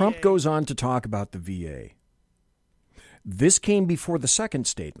 so Trump goes on to talk about the VA. This came before the second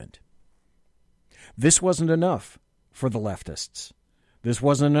statement. This wasn't enough for the leftists. This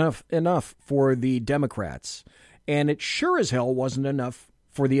wasn't enough for the Democrats. And it sure as hell wasn't enough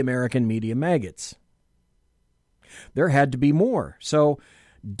for the American media maggots. There had to be more. So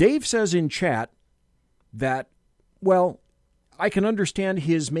Dave says in chat that, well, I can understand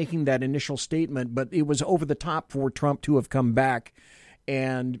his making that initial statement, but it was over the top for Trump to have come back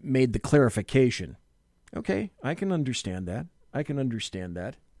and made the clarification. Okay, I can understand that.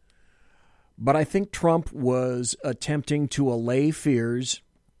 But I think Trump was attempting to allay fears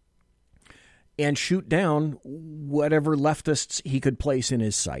and shoot down whatever leftists he could place in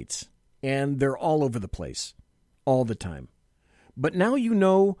his sights. And they're all over the place, all the time. But now you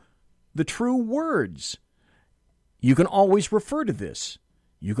know the true words. You can always refer to this.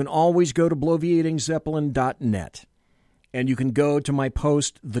 You can always go to bloviatingzeppelin.net, and you can go to my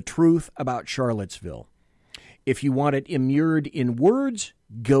post, The Truth About Charlottesville. If you want it immured in words,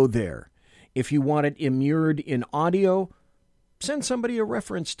 go there. If you want it immured in audio, send somebody a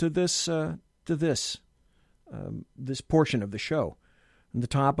reference to this portion of the show, at the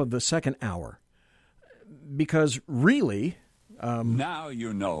top of the second hour. Because really... now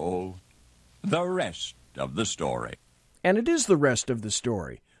you know the rest of the story. And it is the rest of the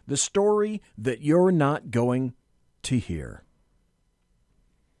story that you're not going to hear.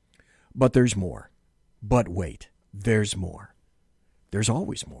 But there's more. But wait, there's more. There's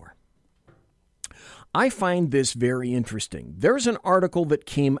always more. I find this very interesting. There's an article that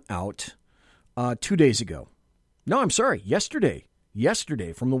came out 2 days ago. No, I'm sorry, yesterday.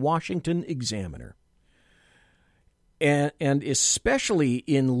 Yesterday from the Washington Examiner. And especially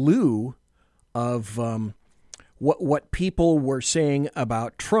in lieu of what people were saying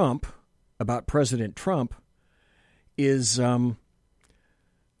about Trump, about President Trump, is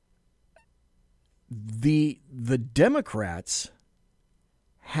the Democrats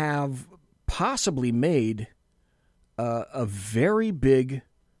have possibly made a very big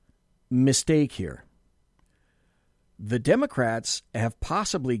mistake here. The Democrats have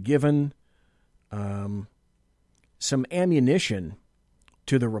possibly given some ammunition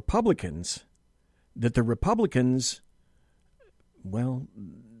to the Republicans that the Republicans, well,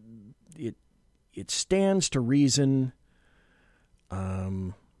 it stands to reason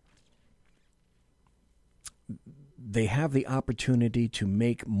they have the opportunity to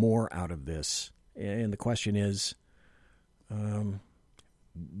make more out of this. And the question is,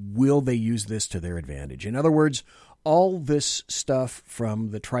 will they use this to their advantage? In other words, all this stuff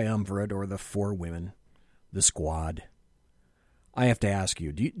from the triumvirate or the four women, the squad, I have to ask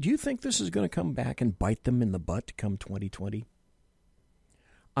you, do you think this is going to come back and bite them in the butt come 2020?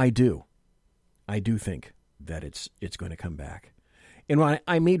 I do. I do think that it's going to come back. And when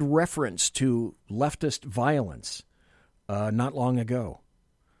I made reference to leftist violence not long ago,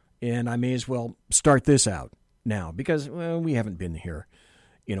 and I may as well start this out now because we haven't been here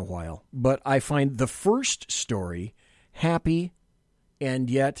in a while. But I find the first story happy and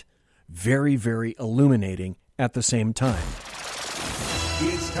yet very, very illuminating at the same time.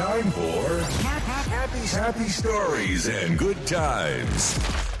 It's time for happy stories and good times.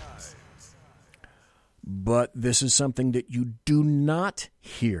 But this is something that you do not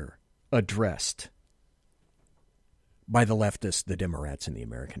hear addressed by the leftists, the Democrats, and the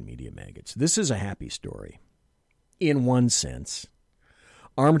American media maggots. This is a happy story. in one sense.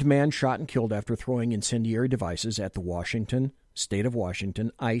 Armed man shot and killed after throwing incendiary devices at the state of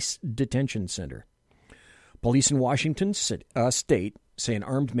Washington ICE detention center. Police in Washington state say an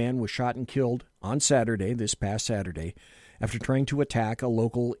armed man was shot and killed on this past Saturday, after trying to attack a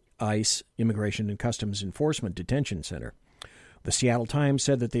local ICE Immigration and Customs Enforcement detention center. The Seattle Times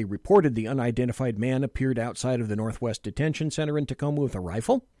said that they reported the unidentified man appeared outside of the Northwest Detention Center in Tacoma with a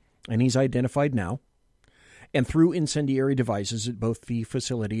rifle, and he's identified now, and threw incendiary devices at both the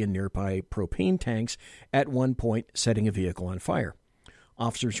facility and nearby propane tanks, at one point setting a vehicle on fire.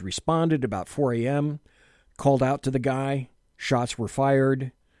 Officers responded about 4 a.m., called out to the guy, shots were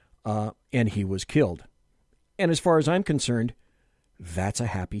fired, and he was killed. And as far as I'm concerned, that's a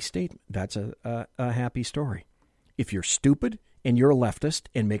happy statement. That's a happy story. If you're stupid and you're a leftist,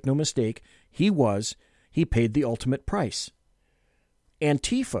 and make no mistake, he paid the ultimate price.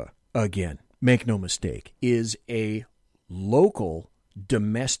 Antifa, again, make no mistake, is a local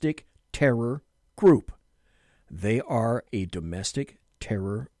domestic terror group. They are a domestic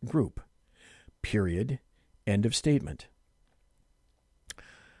terror group. Period. End of statement.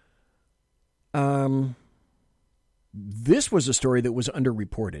 This was a story that was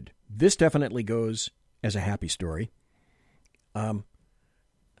underreported. This definitely goes as a happy story.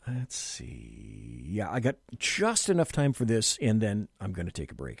 Let's see. Yeah, I got just enough time for this, and then I'm going to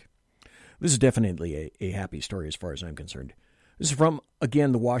take a break. This is definitely a happy story as far as I'm concerned. This is from,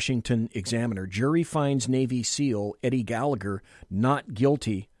 again, the Washington Examiner. Jury finds Navy SEAL Eddie Gallagher not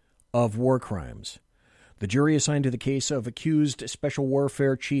guilty of war crimes. The jury assigned to the case of accused Special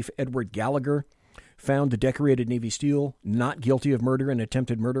Warfare Chief Edward Gallagher found the decorated Navy SEAL not guilty of murder and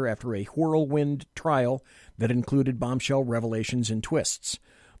attempted murder after a whirlwind trial that included bombshell revelations and twists.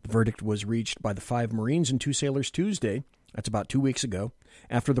 The verdict was reached by the 5 Marines and 2 sailors Tuesday, that's about 2 weeks ago,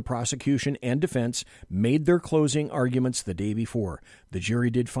 after the prosecution and defense made their closing arguments the day before. The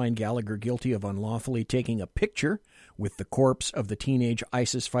jury did find Gallagher guilty of unlawfully taking a picture with the corpse of the teenage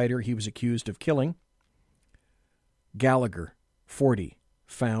ISIS fighter he was accused of killing. Gallagher, 40,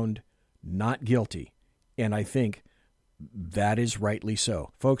 found not guilty, and I think that is rightly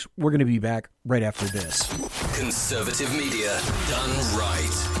so. Folks, we're going to be back right after this. Conservative media done right.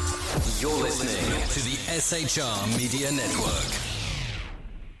 You're listening to the SHR Media Network.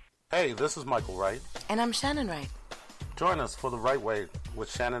 Hey, this is Michael Wright. And I'm Shannon Wright. Join us for The Right Way with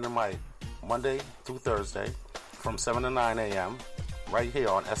Shannon and Mike, Monday through Thursday from 7 to 9 a.m. right here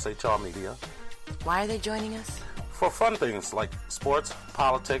on SHR Media. Why are they joining us? For fun things like sports,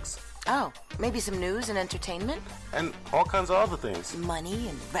 politics. Oh, maybe some news and entertainment? And all kinds of other things. Money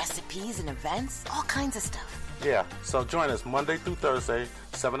and recipes and events, all kinds of stuff. Yeah, so join us Monday through Thursday,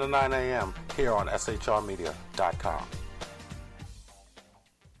 7 to 9 a.m. here on shrmedia.com.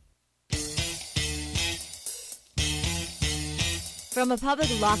 From a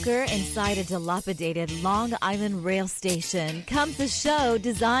public locker inside a dilapidated Long Island rail station comes a show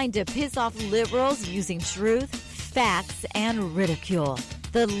designed to piss off liberals using truth, facts, and ridicule.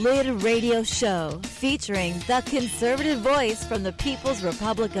 The Lid Radio Show, featuring the conservative voice from the People's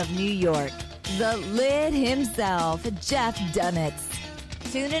Republic of New York, the Lid himself, Jeff Dunetz.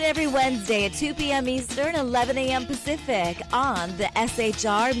 Tune in every Wednesday at 2 p.m. Eastern, 11 a.m. Pacific on the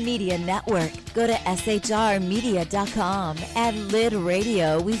SHR Media Network. Go to shrmedia.com. At Lid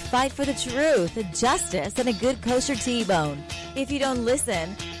Radio, we fight for the truth, justice, and a good kosher T-bone. If you don't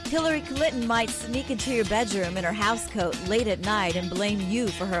listen, Hillary Clinton might sneak into your bedroom in her housecoat late at night and blame you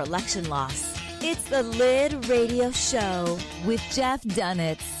for her election loss. It's the Lid Radio Show with Jeff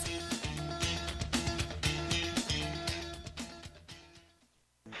Dunetz.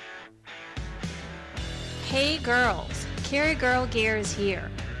 Hey girls, Carry Girl Gear is here.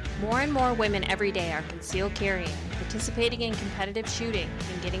 More and more women every day are concealed carrying, participating in competitive shooting,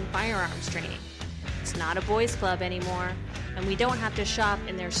 and getting firearms training. It's not a boys' club anymore, and we don't have to shop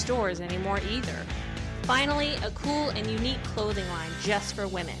in their stores anymore either. Finally, a cool and unique clothing line just for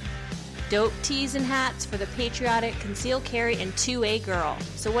women. Dope tees and hats for the patriotic concealed carry and 2A girl.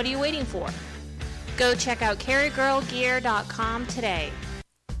 So what are you waiting for? Go check out carrygirlgear.com today.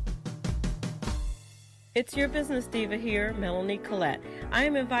 It's your business diva here, Melanie Collette. I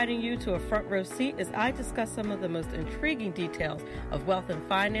am inviting you to a front row seat as I discuss some of the most intriguing details of wealth and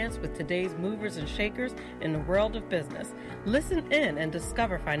finance with today's movers and shakers in the world of business. Listen in and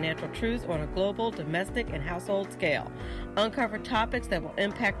discover financial truths on a global, domestic, and household scale. Uncover topics that will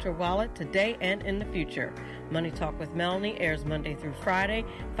impact your wallet today and in the future. Money Talk with Melanie airs Monday through Friday,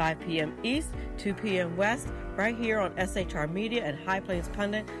 5 p.m. East, 2 p.m. West, right here on SHR Media and High Plains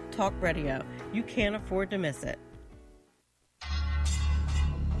Pundit Talk Radio. You can't afford to miss it.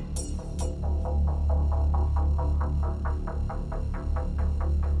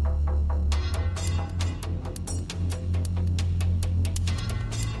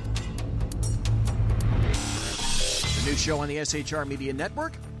 new show on the SHR Media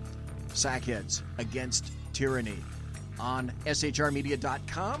Network, Sackheads Against Tyranny. On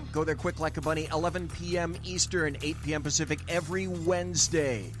shrmedia.com. Go there quick like a bunny, 11 p.m. Eastern, 8 p.m. Pacific, every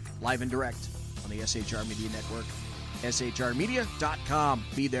Wednesday. Live and direct on the SHR Media Network. shrmedia.com.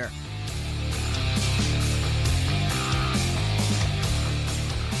 Be there.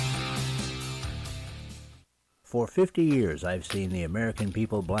 For 50 years, I've seen the American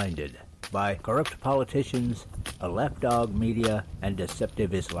people blinded by corrupt politicians, a lapdog media, and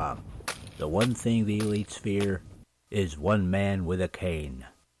deceptive Islam. The one thing the elites fear is one man with a cane.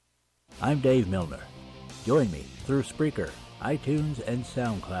 I'm Dave Milner. Join me through Spreaker, iTunes, and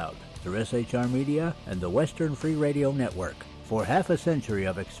SoundCloud, through SHR Media and the Western Free Radio Network, for half a century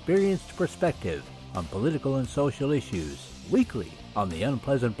of experienced perspective on political and social issues, weekly on The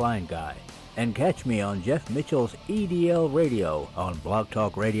Unpleasant Blind Guy. And catch me on Jeff Mitchell's EDL Radio on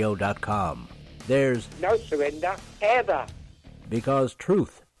blogtalkradio.com. There's no surrender, ever. Because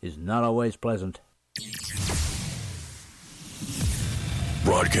truth is not always pleasant.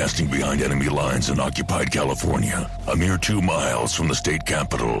 Broadcasting behind enemy lines in occupied California, a mere 2 miles from the state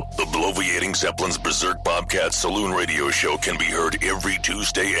capitol, the bloviating Zeppelin's Berserk Bobcat Saloon Radio Show can be heard every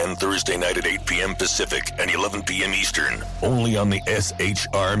Tuesday and Thursday night at 8 p.m. Pacific and 11 p.m. Eastern, only on the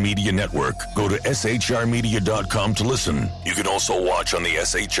SHR Media Network. Go to shrmedia.com to listen. You can also watch on the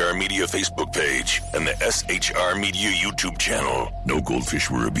SHR Media Facebook page and the SHR Media YouTube channel. No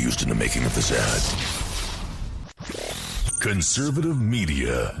goldfish were abused in the making of this ad. Conservative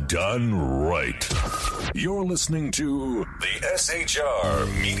media done right. You're listening to the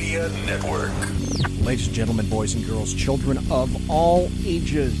SHR Media Network. Ladies and gentlemen, boys and girls, children of all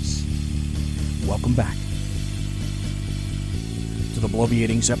ages, welcome back to the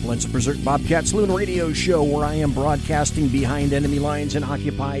bloviating Zeppelin's Berserk Bobcat Saloon Radio Show, where I am broadcasting behind enemy lines in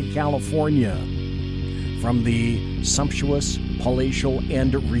occupied California from the sumptuous, palatial,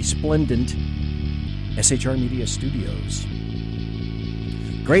 and resplendent SHR Media Studios.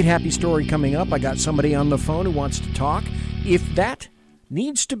 Great happy story coming up. I got somebody on the phone who wants to talk. If that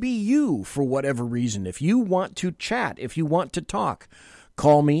needs to be you for whatever reason, if you want to chat, if you want to talk,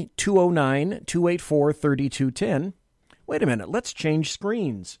 call me 209-284-3210. Wait a minute, let's change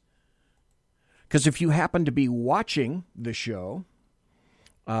screens. Because if you happen to be watching the show,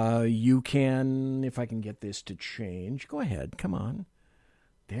 you can, if I can get this to change, go ahead, come on.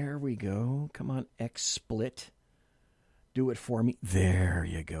 There we go. Come on, XSplit. Do it for me. There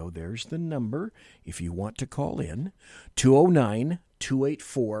you go. There's the number if you want to call in.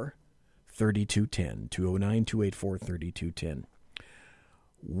 209-284-3210. 209-284-3210.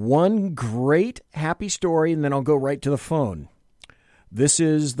 One great happy story, and then I'll go right to the phone. This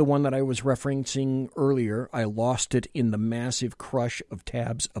is the one that I was referencing earlier. I lost it in the massive crush of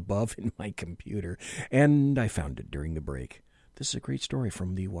tabs above in my computer, and I found it during the break. This is a great story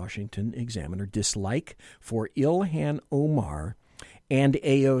from the Washington Examiner. Dislike for Ilhan Omar and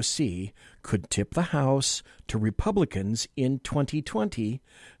AOC could tip the House to Republicans in 2020.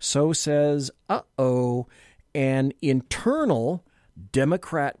 So says, an internal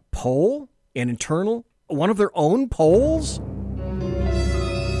Democrat poll? One of their own polls?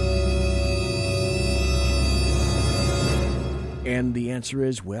 And the answer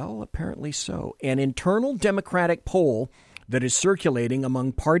is, well, apparently so. An internal Democratic poll that is circulating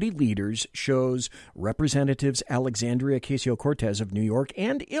among party leaders shows Representatives Alexandria Ocasio-Cortez of New York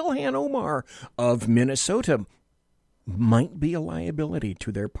and Ilhan Omar of Minnesota might be a liability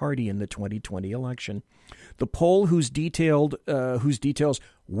to their party in the 2020 election. The poll, whose details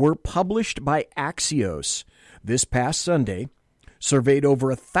were published by Axios this past Sunday, surveyed over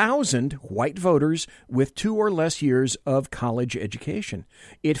 1,000 white voters with 2 or less years of college education.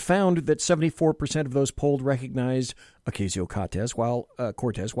 It found that 74% of those polled recognized Ocasio-Cortez, while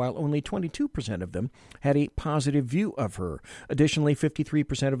only 22% of them had a positive view of her. Additionally,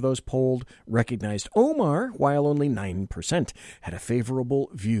 53% of those polled recognized Omar, while only 9% had a favorable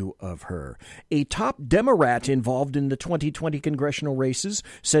view of her. A top Democrat involved in the 2020 congressional races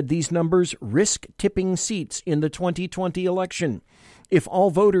said these numbers risk tipping seats in the 2020 election. If all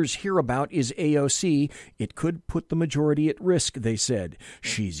voters hear about is AOC, it could put the majority at risk, they said.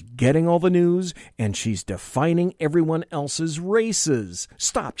 She's getting all the news, and she's defining everyone else's races.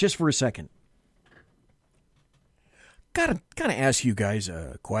 Stop just for a second. Gotta ask you guys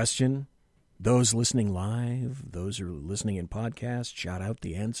a question. Those listening live, those who are listening in podcast, shout out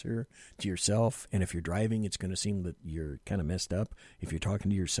the answer to yourself. And if you're driving, it's going to seem that you're kind of messed up if you're talking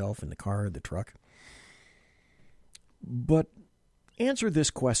to yourself in the car or the truck. But answer this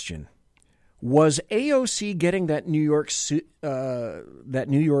question. Was AOC getting that New York seat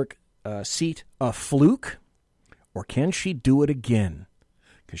a fluke? Or can she do it again?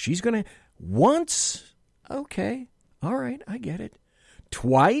 Because she's going to... Once? Okay. All right, I get it.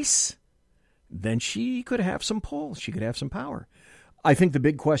 Twice? Then she could have some pull. She could have some power. I think the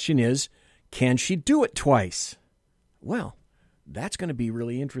big question is, can she do it twice? Well, that's going to be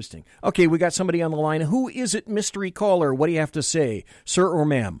really interesting. Okay, we got somebody on the line. Who is it, mystery caller? What do you have to say, sir or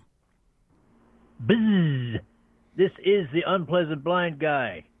ma'am? Bzzz. This is the unpleasant blind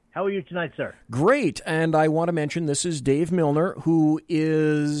guy. How are you tonight, sir? Great, and I want to mention this is Dave Milner, who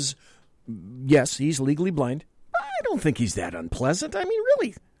is, yes, he's legally blind. I don't think he's that unpleasant. I mean,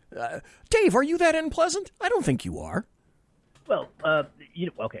 really. Dave, are you that unpleasant? I don't think you are. Well,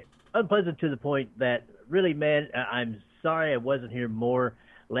 okay. Unpleasant to the point that, really, man, I'm sorry I wasn't here more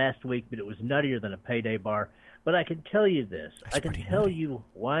last week, but it was nuttier than a payday bar. But I can tell you this. I can tell you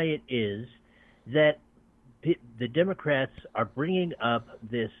why it is that the Democrats are bringing up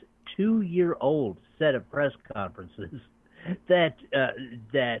this 2-year-old set of press conferences that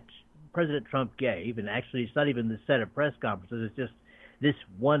President Trump gave, and actually it's not even the set of press conferences, it's just this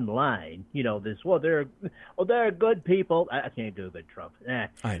one line, they're good people. I can't do a good Trump.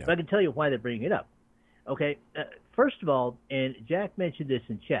 I know. But I can tell you why they're bringing it up. Okay, first of all, and Jack mentioned this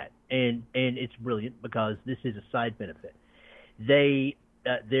in chat, and it's brilliant because this is a side benefit.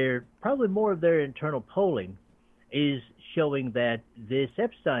 They're probably more of their internal polling is showing that this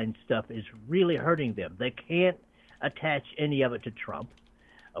Epstein stuff is really hurting them. They can't attach any of it to Trump,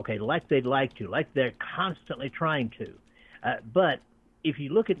 okay, like they'd like to, like they're constantly trying to. But if you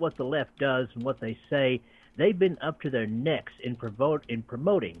look at what the left does and what they say, they've been up to their necks in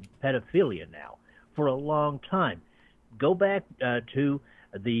promoting pedophilia now for a long time. Go back to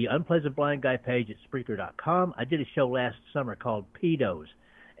the Unpleasant Blind Guy page at Spreaker.com. I did a show last summer called Pedos,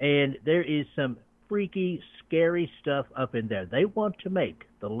 and there is some freaky, scary stuff up in there. They want to make,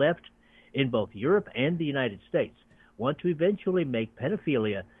 the left in both Europe and the United States, want to eventually make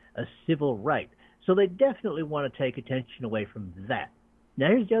pedophilia a civil right. So they definitely want to take attention away from that. Now,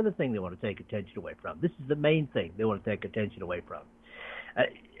 here's the other thing they want to take attention away from. This is the main thing they want to take attention away from.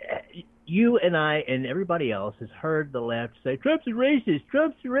 You and I and everybody else has heard the left say, Trump's a racist,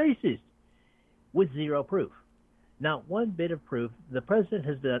 Trump's a racist, with zero proof. Not one bit of proof. The president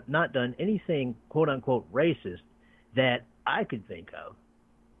has not done anything, quote-unquote, racist that I could think of.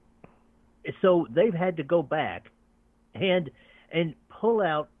 So they've had to go back and pull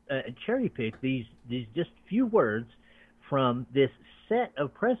out and cherry-pick these just few words from this set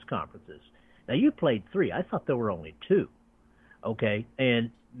of press conferences. Now, you played 3. I thought there were only 2. Okay, and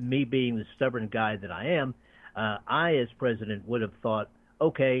me being the stubborn guy that I am, I, as president, would have thought,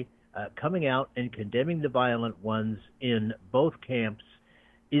 okay, coming out and condemning the violent ones in both camps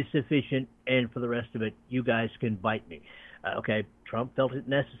is sufficient, and for the rest of it, you guys can bite me. Okay, Trump felt it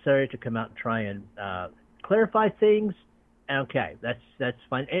necessary to come out and try and clarify things. Okay, that's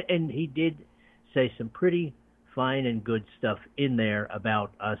fine. And he did say some pretty fine and good stuff in there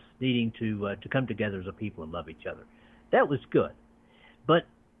about us needing to come together as a people and love each other. That was good. But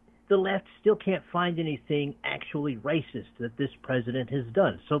the left still can't find anything actually racist that this president has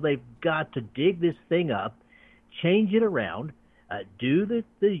done. So they've got to dig this thing up, change it around, do the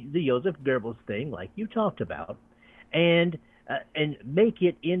Joseph Goebbels thing like you talked about, and make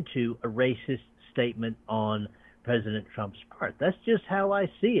it into a racist statement on President Trump's part. That's just how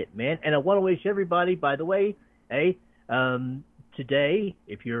I see it, man. And I want to wish everybody, by the way, hey, today,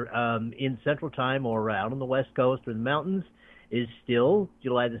 if you're in Central Time or out on the West Coast or the mountains, is still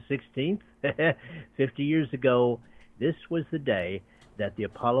July the 16th. 50 years ago, this was the day that the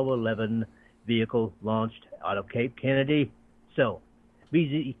Apollo 11 vehicle launched out of Cape Kennedy. So,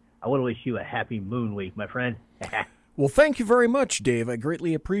 BZ, I want to wish you a happy Moon Week, my friend. Well, thank you very much, Dave. I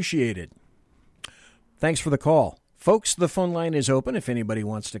greatly appreciate it. Thanks for the call. Folks, the phone line is open if anybody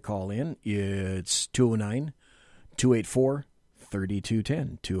wants to call in. It's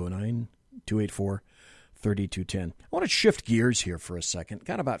 209-284-3210. 209-284-3210. I want to shift gears here for a second.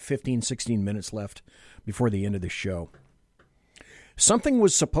 Got about 15, 16 minutes left before the end of the show. Something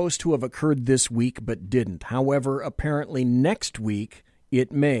was supposed to have occurred this week but didn't. However, apparently next week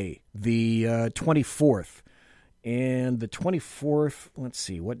it may, the 24th. And the 24th, let's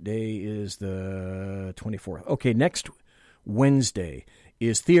see, what day is the 24th? Okay, next Wednesday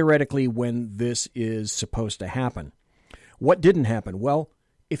is theoretically when this is supposed to happen. What didn't happen? Well,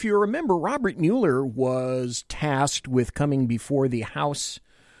 if you remember, Robert Mueller was tasked with coming before the House,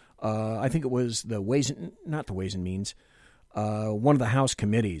 I think it was the Ways and Means, one of the House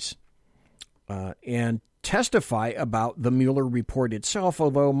committees, and testify about the Mueller report itself,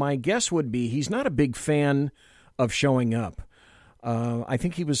 although my guess would be he's not a big fan of showing up. I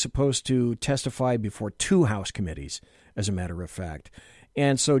think he was supposed to testify before 2 House committees, as a matter of fact.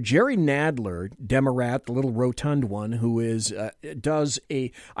 And so Jerry Nadler, Democrat, the little rotund one, who is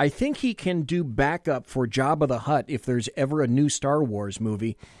I think he can do backup for Jabba the Hutt if there's ever a new Star Wars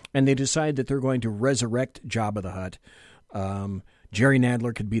movie, and they decide that they're going to resurrect Jabba the Hutt. Jerry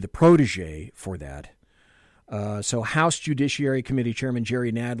Nadler could be the protege for that. So House Judiciary Committee Chairman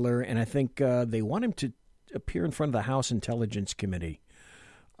Jerry Nadler, and I think they want him to appear in front of the House Intelligence Committee.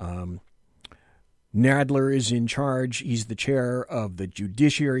 Nadler is in charge. He's the chair of the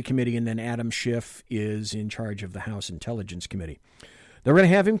Judiciary Committee, and then Adam Schiff is in charge of the House Intelligence Committee. They're going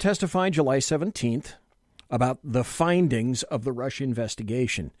to have him testify July 17th about the findings of the Russia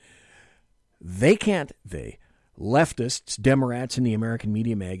investigation. Leftists, Democrats, and the American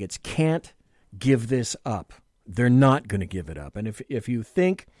media maggots can't give this up. They're not going to give it up. And if you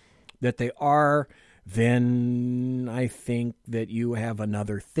think that they are, then I think that you have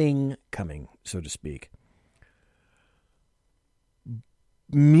another thing coming, so to speak.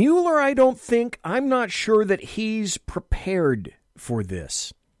 Mueller, I'm not sure that he's prepared for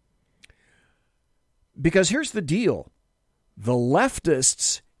this. Because here's the deal. The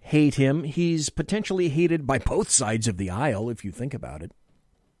leftists hate him. He's potentially hated by both sides of the aisle, if you think about it.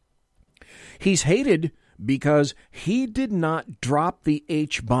 He's hated because he did not drop the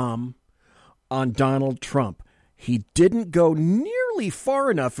H-bomb on Donald Trump. He didn't go nearly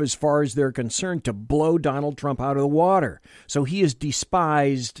far enough as far as they're concerned to blow Donald Trump out of the water. So he is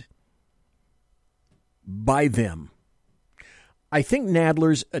despised by them. I think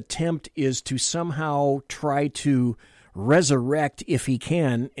Nadler's attempt is to somehow try to resurrect, if he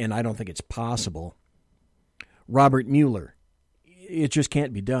can, and I don't think it's possible, Robert Mueller. It just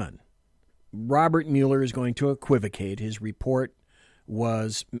can't be done. Robert Mueller is going to equivocate. His report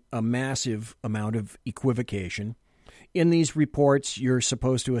was a massive amount of equivocation. In these reports, you're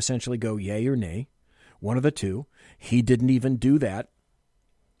supposed to essentially go yay or nay, one of the two. He didn't even do that.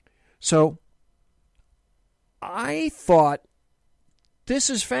 So I thought, this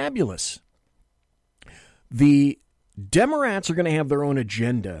is fabulous. The Democrats are going to have their own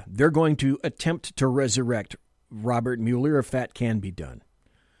agenda. They're going to attempt to resurrect Robert Mueller if that can be done.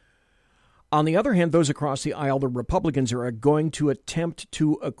 On the other hand, those across the aisle, the Republicans, are going to attempt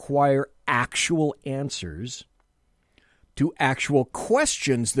to acquire actual answers to actual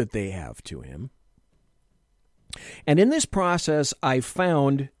questions that they have to him. And in this process, I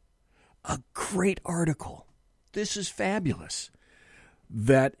found a great article. This is fabulous.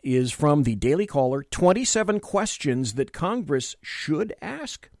 That is from the Daily Caller, 27 questions that Congress should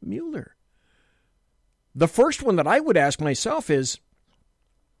ask Mueller. The first one that I would ask myself is,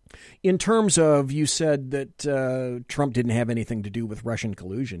 in terms of, you said that Trump didn't have anything to do with Russian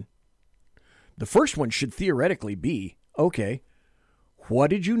collusion. The first one should theoretically be, okay, what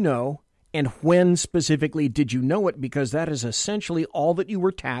did you know and when specifically did you know it? Because that is essentially all that you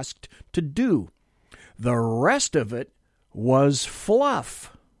were tasked to do. The rest of it was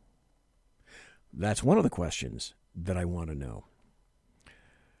fluff. That's one of the questions that I want to know.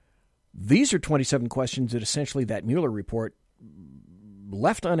 These are 27 questions that essentially that Mueller report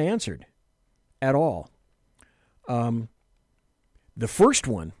left unanswered at all. The first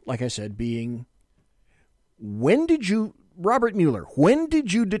one, like I said, being, Robert Mueller, when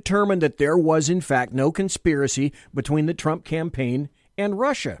did you determine that there was, in fact, no conspiracy between the Trump campaign and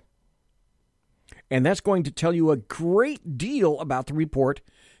Russia? And that's going to tell you a great deal about the report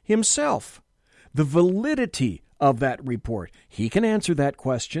himself, the validity of that report. He can answer that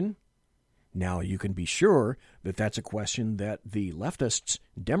question. Now, you can be sure that that's a question that the leftists,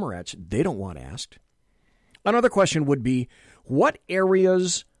 Democrats, they don't want asked. Another question would be, what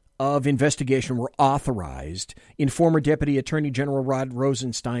areas of investigation were authorized in former Deputy Attorney General Rod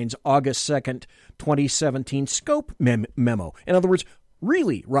Rosenstein's August 2nd, 2017 scope memo? In other words,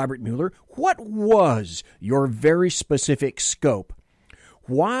 really, Robert Mueller, what was your very specific scope?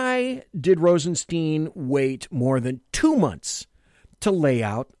 Why did Rosenstein wait more than 2 months to lay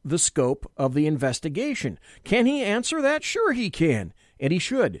out the scope of the investigation? Can he answer that? Sure he can, and he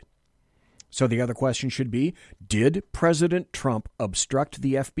should. So the other question should be, did President Trump obstruct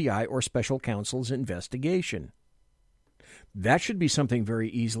the FBI or special counsel's investigation? That should be something very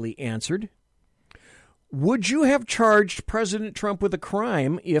easily answered. Would you have charged President Trump with a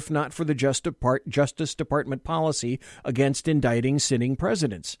crime if not for the Justice Department policy against indicting sitting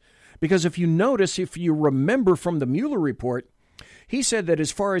presidents? Because if you remember from the Mueller report, he said that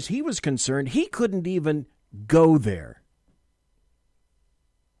as far as he was concerned, he couldn't even go there.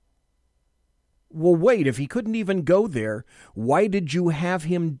 Well, wait, if he couldn't even go there, why did you have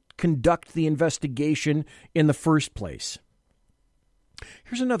him conduct the investigation in the first place?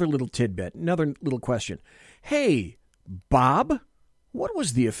 Here's another little tidbit, another little question. Hey, Bob, what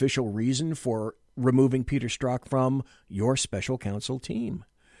was the official reason for removing Peter Strzok from your special counsel team?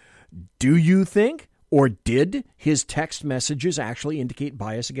 Do you think, or did his text messages actually indicate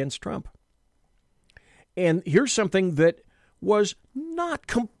bias against Trump? And here's something that was not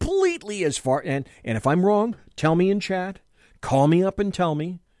completely as far, and if I'm wrong, tell me in chat, call me up and tell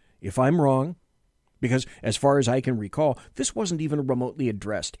me if I'm wrong, because as far as I can recall, this wasn't even remotely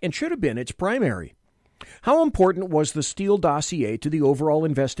addressed and should have been its primary. How important was the Steele dossier to the overall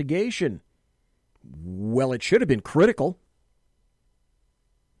investigation? Well, it should have been critical.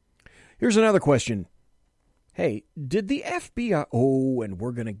 Here's another question. Hey, did the FBI...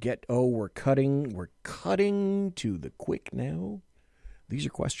 we're cutting to the quick now. These are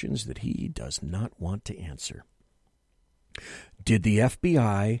questions that he does not want to answer. Did the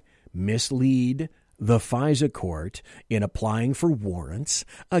FBI mislead the FISA court in applying for warrants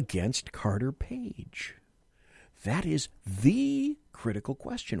against Carter Page? That is the critical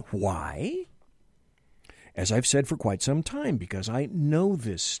question. Why? As I've said for quite some time, because I know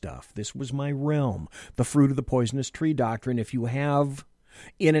this stuff. This was my realm. The fruit of the poisonous tree doctrine. If you have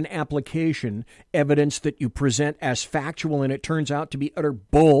in an application evidence that you present as factual and it turns out to be utter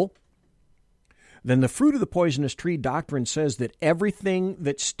bull, then the fruit of the poisonous tree doctrine says that everything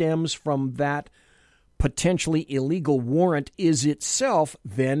that stems from that potentially illegal warrant is itself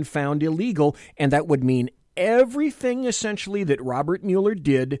then found illegal, and that would mean everything essentially that Robert Mueller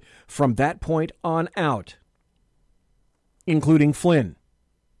did from that point on out, including Flynn,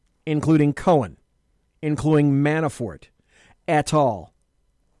 including Cohen, including Manafort, et al.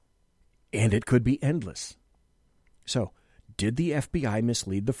 And it could be endless. So, did the FBI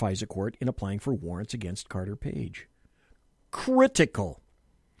mislead the FISA court in applying for warrants against Carter Page? Critical.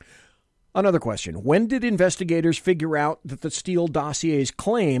 Another question. When did investigators figure out that the Steele dossier's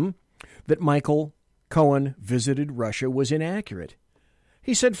claim that Michael Cohen visited Russia was inaccurate?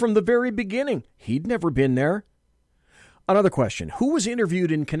 He said from the very beginning he'd never been there. Another question. Who was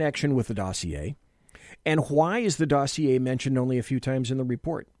interviewed in connection with the dossier? And why is the dossier mentioned only a few times in the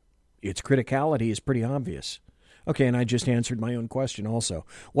report? Its criticality is pretty obvious. Okay, and I just answered my own question also.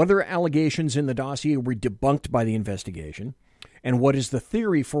 What other allegations in the dossier were debunked by the investigation? And what is the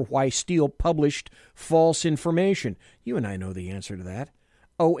theory for why Steele published false information? You and I know the answer to that.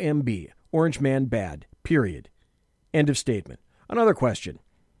 OMB. Orange man bad. Period. End of statement. Another question.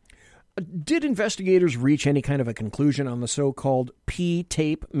 Did investigators reach any kind of a conclusion on the so-called P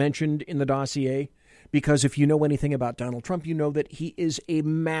tape mentioned in the dossier? Because if you know anything about Donald Trump, you know that he is a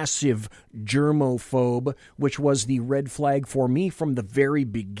massive germophobe, which was the red flag for me from the very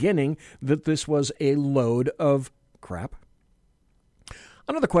beginning that this was a load of crap.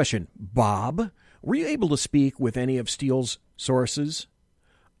 Another question. Bob, were you able to speak with any of Steele's sources?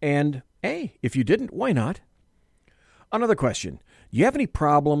 And, hey, if you didn't, why not? Another question. Do you have any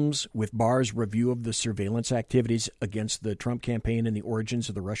problems with Barr's review of the surveillance activities against the Trump campaign and the origins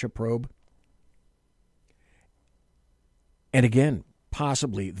of the Russia probe? And again,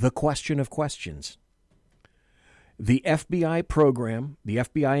 possibly the question of questions. The FBI program, the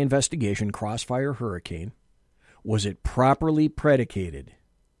FBI investigation, Crossfire Hurricane, was it properly predicated?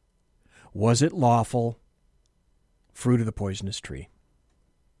 Was it lawful? Fruit of the poisonous tree.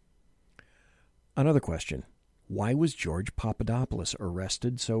 Another question. Why was George Papadopoulos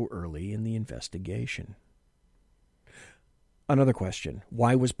arrested so early in the investigation? Another question.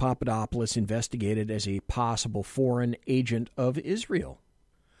 Why was Papadopoulos investigated as a possible foreign agent of Israel?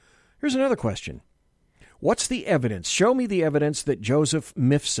 Here's another question. What's the evidence? Show me the evidence that Joseph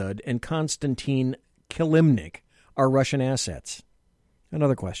Mifsud and Konstantin Kilimnik are Russian assets.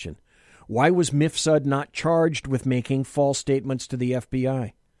 Another question. Why was Mifsud not charged with making false statements to the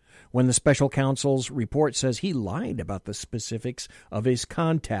FBI? When the special counsel's report says he lied about the specifics of his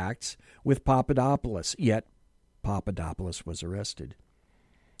contacts with Papadopoulos, yet Papadopoulos was arrested.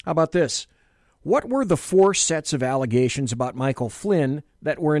 How about this? What were the 4 sets of allegations about Michael Flynn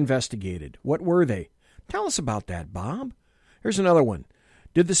that were investigated? What were they? Tell us about that, Bob. Here's another one.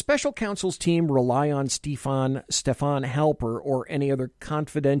 Did the special counsel's team rely on Stefan Halper or any other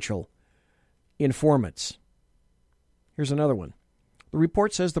confidential informants? Here's another one. The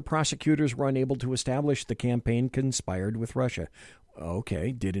report says the prosecutors were unable to establish the campaign conspired with Russia.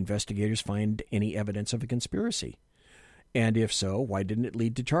 Okay, did investigators find any evidence of a conspiracy? And if so, why didn't it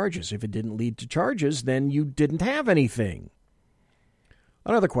lead to charges? If it didn't lead to charges, then you didn't have anything.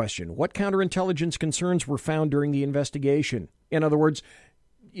 Another question. What counterintelligence concerns were found during the investigation? In other words,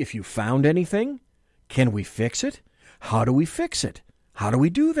 if you found anything, can we fix it? How do we fix it? How do we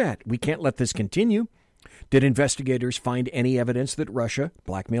do that? We can't let this continue. Did investigators find any evidence that Russia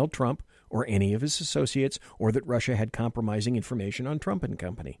blackmailed Trump or any of his associates, or that Russia had compromising information on Trump and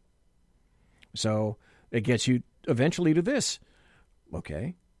company? So it gets you eventually to this.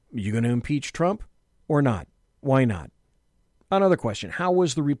 Okay, you going to impeach Trump or not? Why not? Another question, how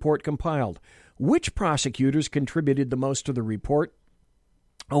was the report compiled? Which prosecutors contributed the most to the report?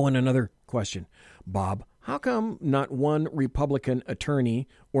 Oh, and another question, Bob, how come not one Republican attorney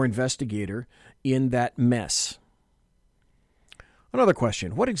or investigator in that mess? Another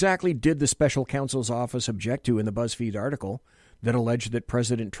question, what exactly did the special counsel's office object to in the BuzzFeed article that alleged that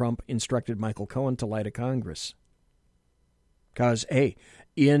President Trump instructed Michael Cohen to lie to Congress? Because, hey,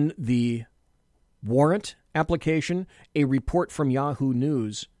 in the warrant application, a report from Yahoo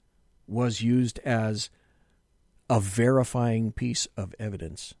News was used as a verifying piece of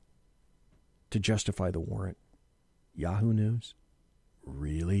evidence to justify the warrant. Yahoo News?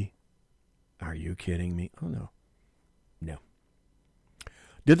 Really? Are you kidding me? Oh, no. No.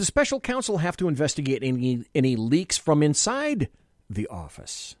 Did the special counsel have to investigate any leaks from inside the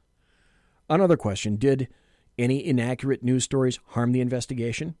office? Another question, did any inaccurate news stories harm the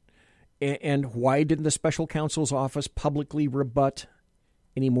investigation? And why didn't the special counsel's office publicly rebut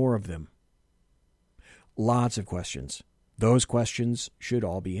any more of them? Lots of questions. Those questions should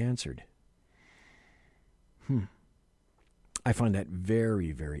all be answered. I find that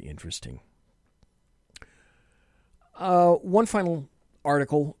very, very interesting. One final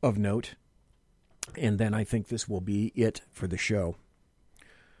article of note, and then I think this will be it for the show.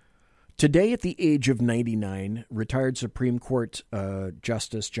 Today, at the age of 99, retired Supreme Court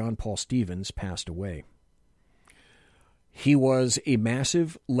Justice John Paul Stevens passed away. He was a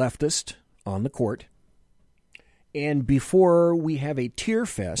massive leftist on the court. And before we have a tear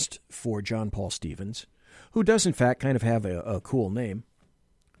fest for John Paul Stevens, who does in fact kind of have a cool name,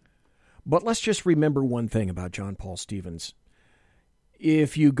 but let's just remember one thing about John Paul Stevens.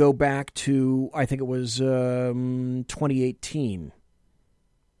 If you go back to, I think it was 2018,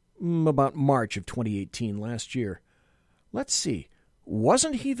 about March of 2018, last year. Let's see.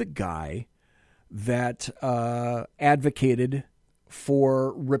 Wasn't he the guy that advocated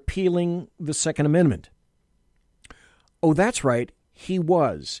for repealing the Second Amendment? Oh, that's right. He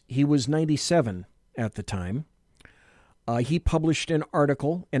was. He was 97 at the time. He published an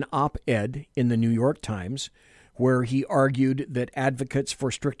article, an op-ed in the New York Times, where he argued that advocates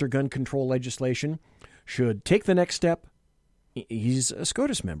for stricter gun control legislation should take the next step, he's a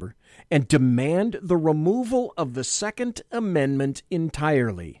SCOTUS member, and demand the removal of the Second Amendment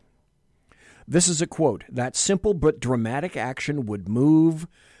entirely. This is a quote, "That simple but dramatic action would move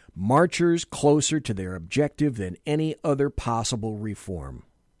marchers closer to their objective than any other possible reform."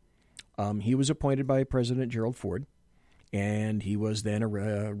 He was appointed by President Gerald Ford, and he was then a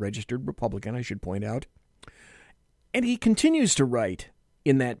registered Republican, I should point out. And he continues to write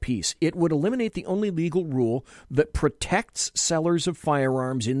in that piece, "It would eliminate the only legal rule that protects sellers of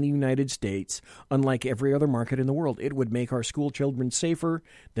firearms in the United States, unlike every other market in the world. It would make our school children safer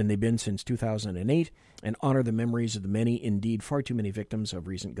than they've been since 2008 and honor the memories of the many, indeed far too many victims of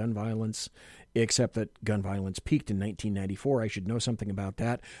recent gun violence, except that gun violence peaked in 1994. I should know something about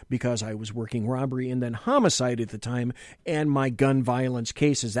that because I was working robbery and then homicide at the time, and my gun violence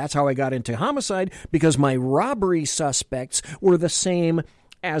cases. That's how I got into homicide, because my robbery suspects were the same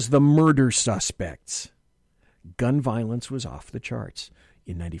as the murder suspects. Gun violence was off the charts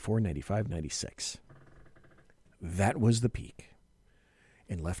in 94, 95, 96. That was the peak.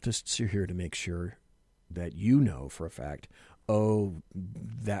 And leftists are here to make sure that you know for a fact, oh,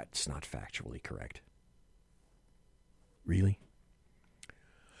 that's not factually correct. Really?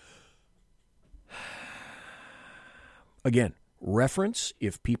 Again, reference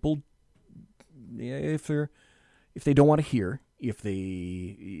if they don't want to hear,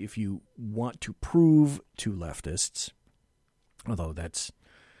 if you want to prove to leftists, although that's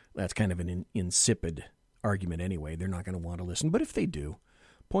kind of an insipid argument anyway, they're not going to want to listen. But if they do,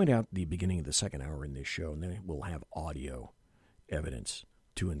 point out the beginning of the second hour in this show, and then we'll have audio evidence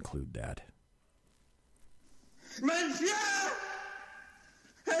to include that. Monsieur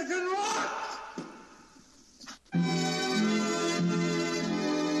has been locked!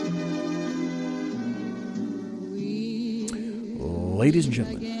 Ladies and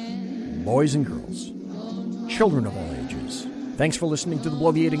gentlemen, boys and girls, children of all ages, thanks for listening to the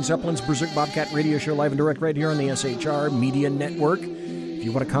Bloviating Zeppelin's Berserk Bobcat radio show live and direct right here on the SHR Media Network. If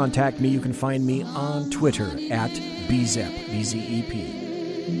you want to contact me, you can find me on Twitter at BZEP, BZEP.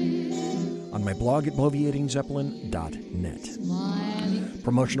 On my blog at bloviatingzeppelin.net.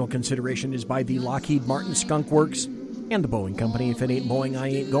 Promotional consideration is by the Lockheed Martin Skunk Works, and the Boeing Company. If it ain't Boeing, I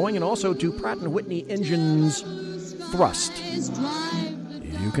ain't going. And also to Pratt & Whitney Engines Thrust.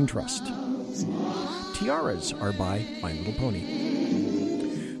 You can trust. Tiaras are by My Little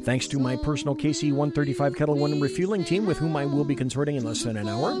Pony. Thanks to my personal KC-135 Kettle One refueling team with whom I will be consorting in less than an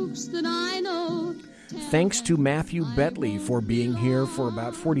hour. Thanks to Matthew Betley for being here for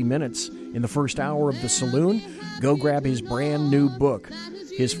about 40 minutes in the first hour of the saloon. Go grab his brand new book,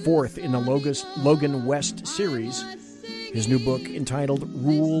 his fourth in the Logan West series. His new book entitled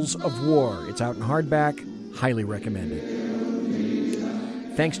Rules of War. It's out in hardback. Highly recommended.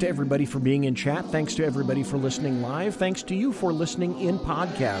 Thanks to everybody for being in chat. Thanks to everybody for listening live. Thanks to you for listening in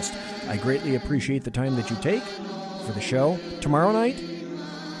podcast. I greatly appreciate the time that you take for the show. Tomorrow night,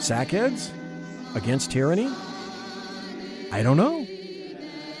 Sackheads against Tyranny? I don't know.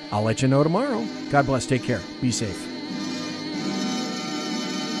 I'll let you know tomorrow. God bless. Take care. Be safe.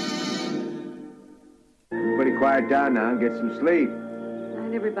 Everybody quiet down now and get some sleep. Good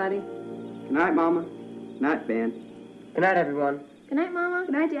night, everybody. Good night, Mama. Good night, Ben. Good night, everyone. Good night, Mama.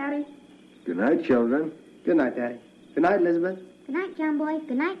 Good night, Daddy. Good night, children. Good night, Daddy. Good night, Elizabeth. Good night, John Boy.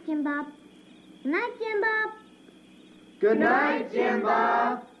 Good night, Jim Bob. Good night, Jim Bob. Good night, Jim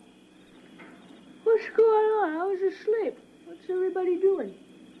Bob. What's going on? I was asleep. What's everybody doing?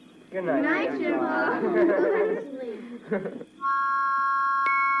 Good night. Good night, Jim Bob.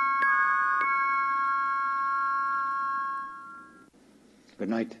 Good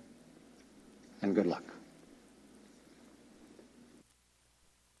night, and good luck.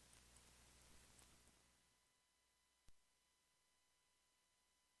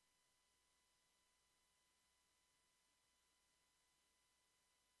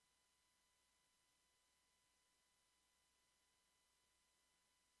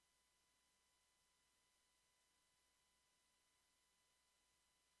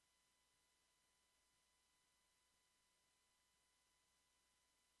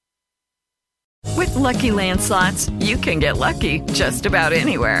 With Lucky Land Slots, you can get lucky just about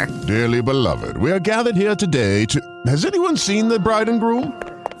anywhere. Dearly beloved, we are gathered here today to... Has anyone seen the bride and groom?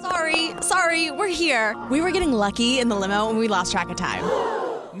 Sorry, we're here. We were getting lucky in the limo and we lost track of time.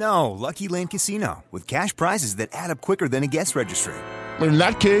 No, Lucky Land Casino, with cash prizes that add up quicker than a guest registry. In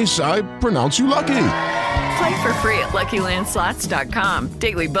that case, I pronounce you lucky. Play for free at LuckyLandSlots.com.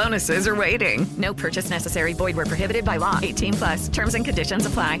 Daily bonuses are waiting. No purchase necessary. Void where prohibited by law. 18+. Terms and conditions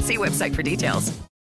apply. See website for details.